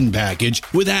all-in package,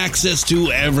 with access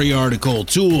to every article,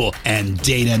 tool, and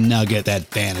data nugget that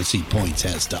Fantasy Points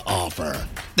has to offer.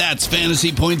 That's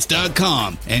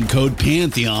FantasyPoints.com and code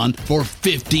Pantheon for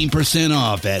 15%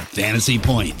 off at Fantasy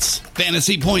Points.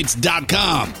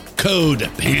 FantasyPoints.com,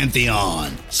 code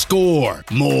Pantheon. Score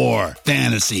more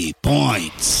fantasy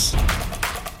points.